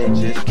more than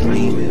just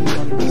dreaming.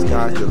 The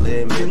sky's the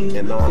limit,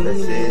 and all that's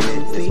in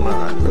it is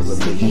mine.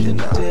 Revelation,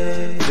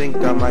 I think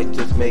I might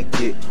just make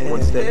it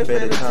one step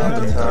at a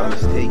time, but time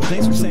is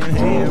taking too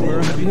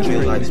long.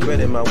 Feel like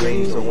spreading my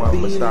wings, so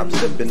I'ma stop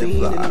slipping and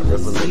fly.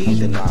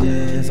 Revelation, I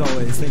as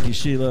always, thank you,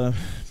 Sheila,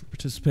 for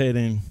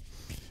participating.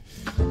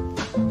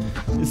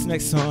 This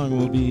next song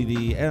will be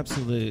the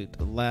absolute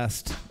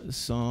last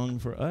song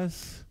for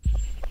us.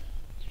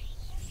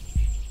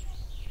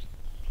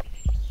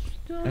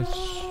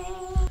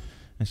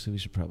 Actually, we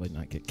should probably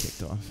not get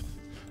kicked off.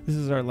 This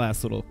is our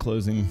last little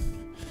closing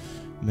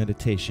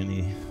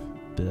meditation-y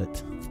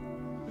bit.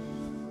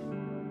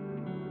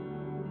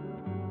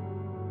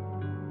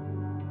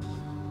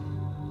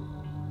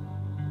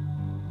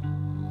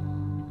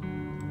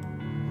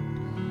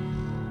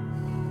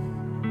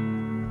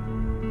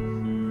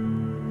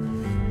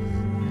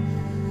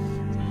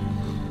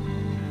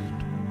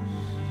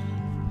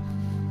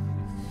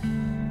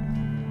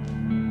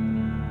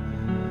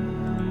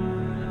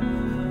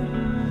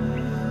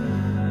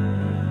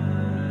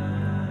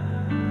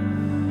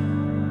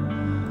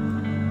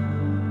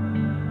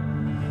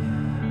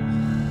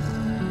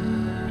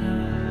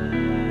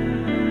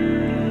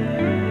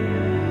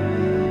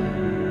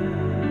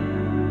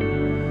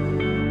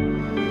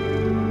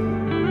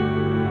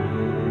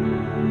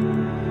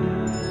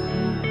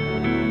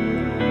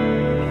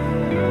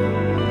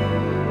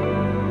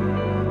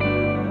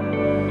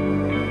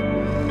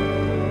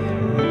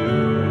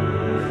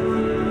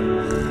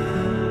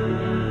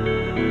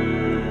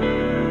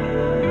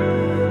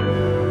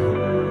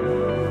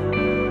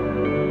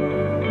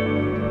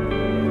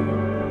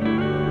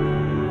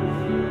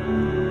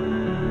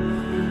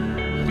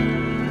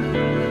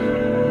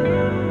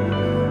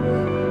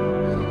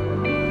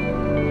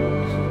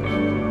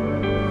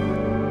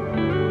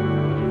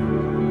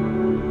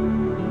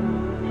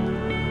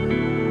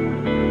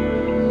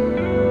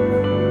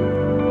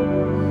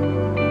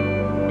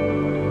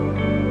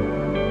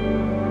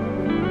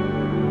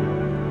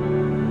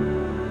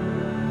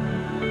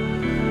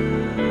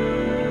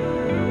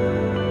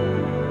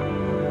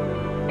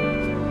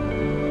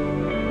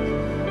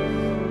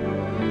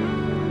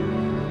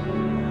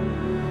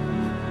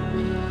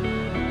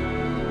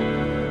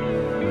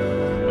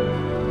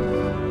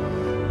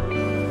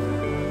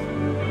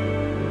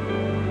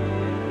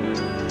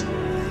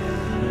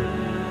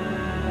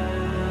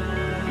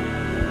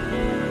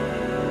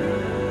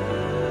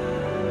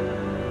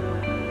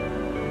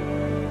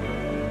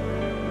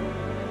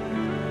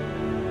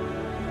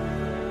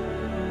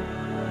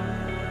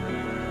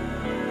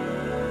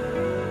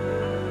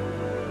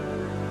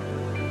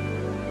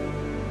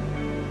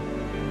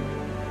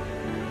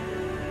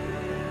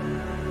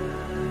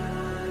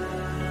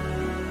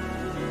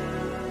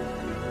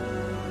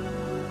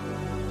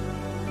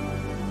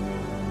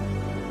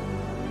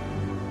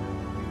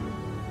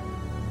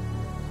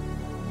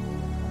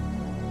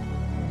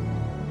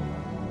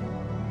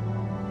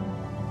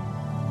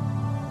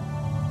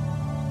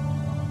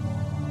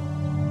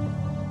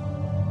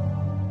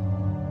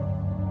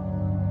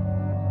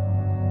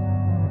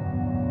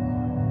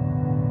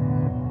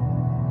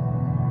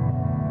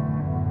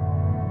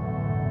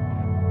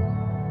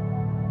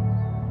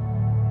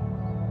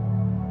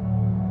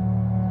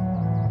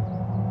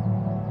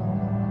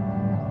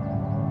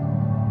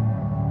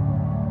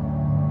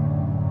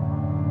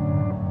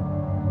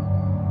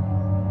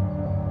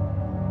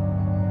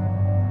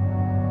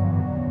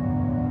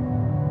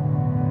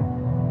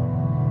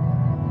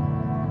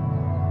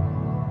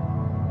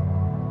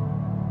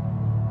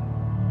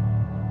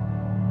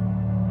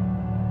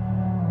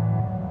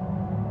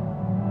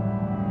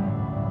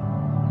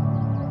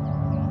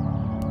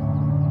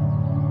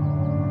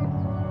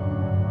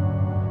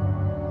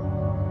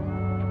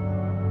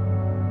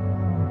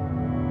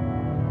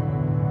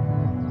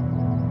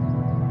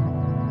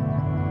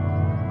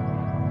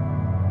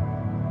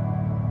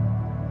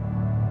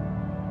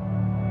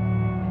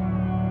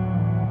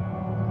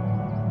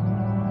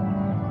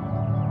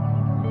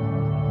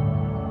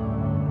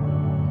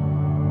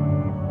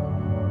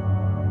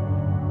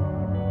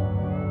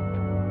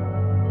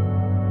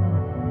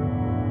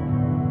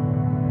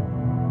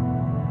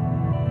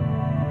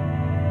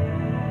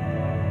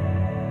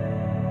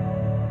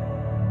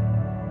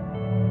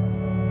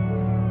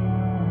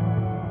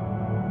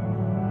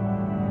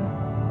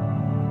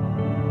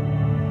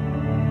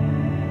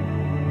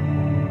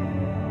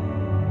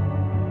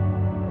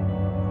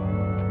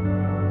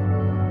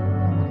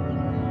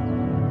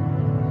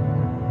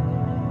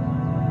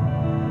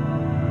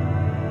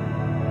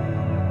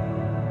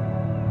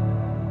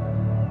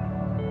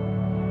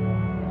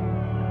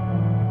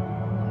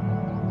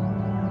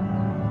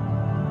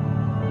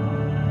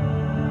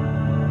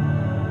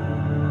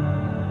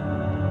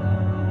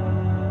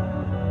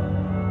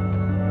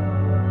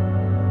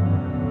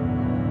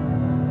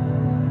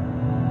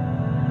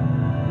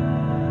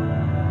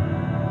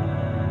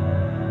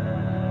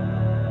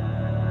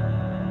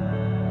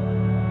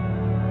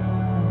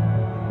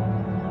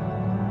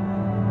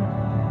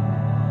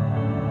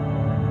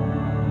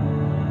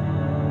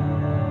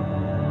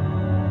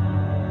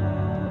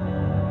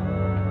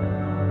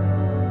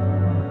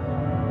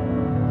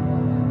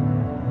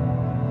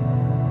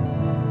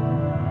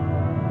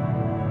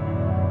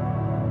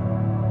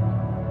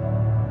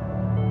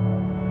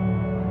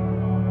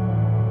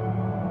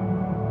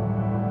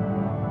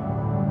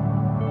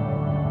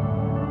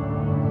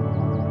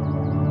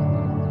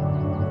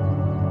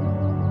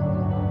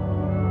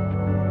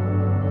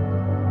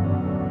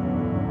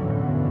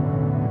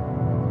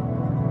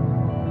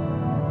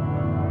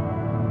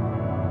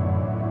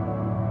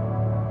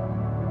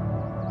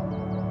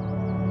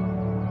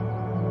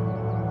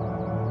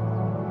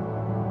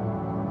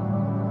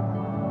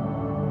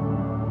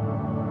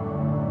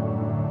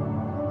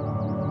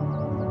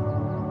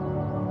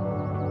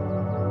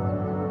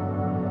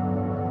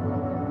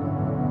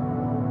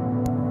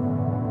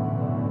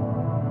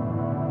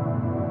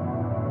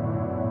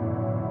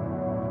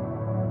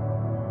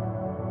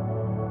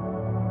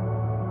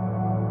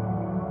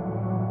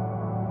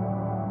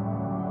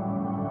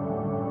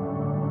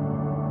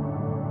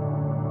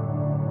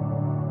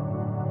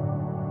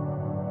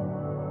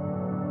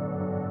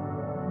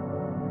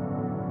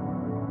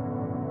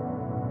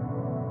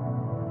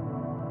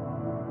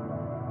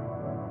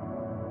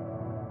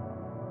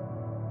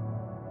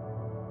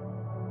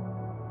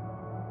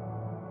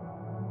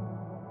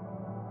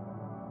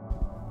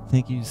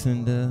 Thank you,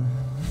 Cinda.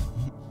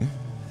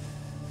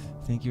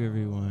 Thank you,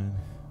 everyone.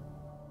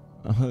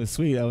 Oh,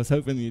 sweet. I was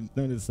hoping you'd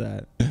notice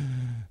that.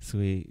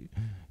 Sweet.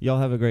 Y'all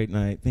have a great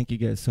night. Thank you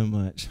guys so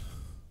much.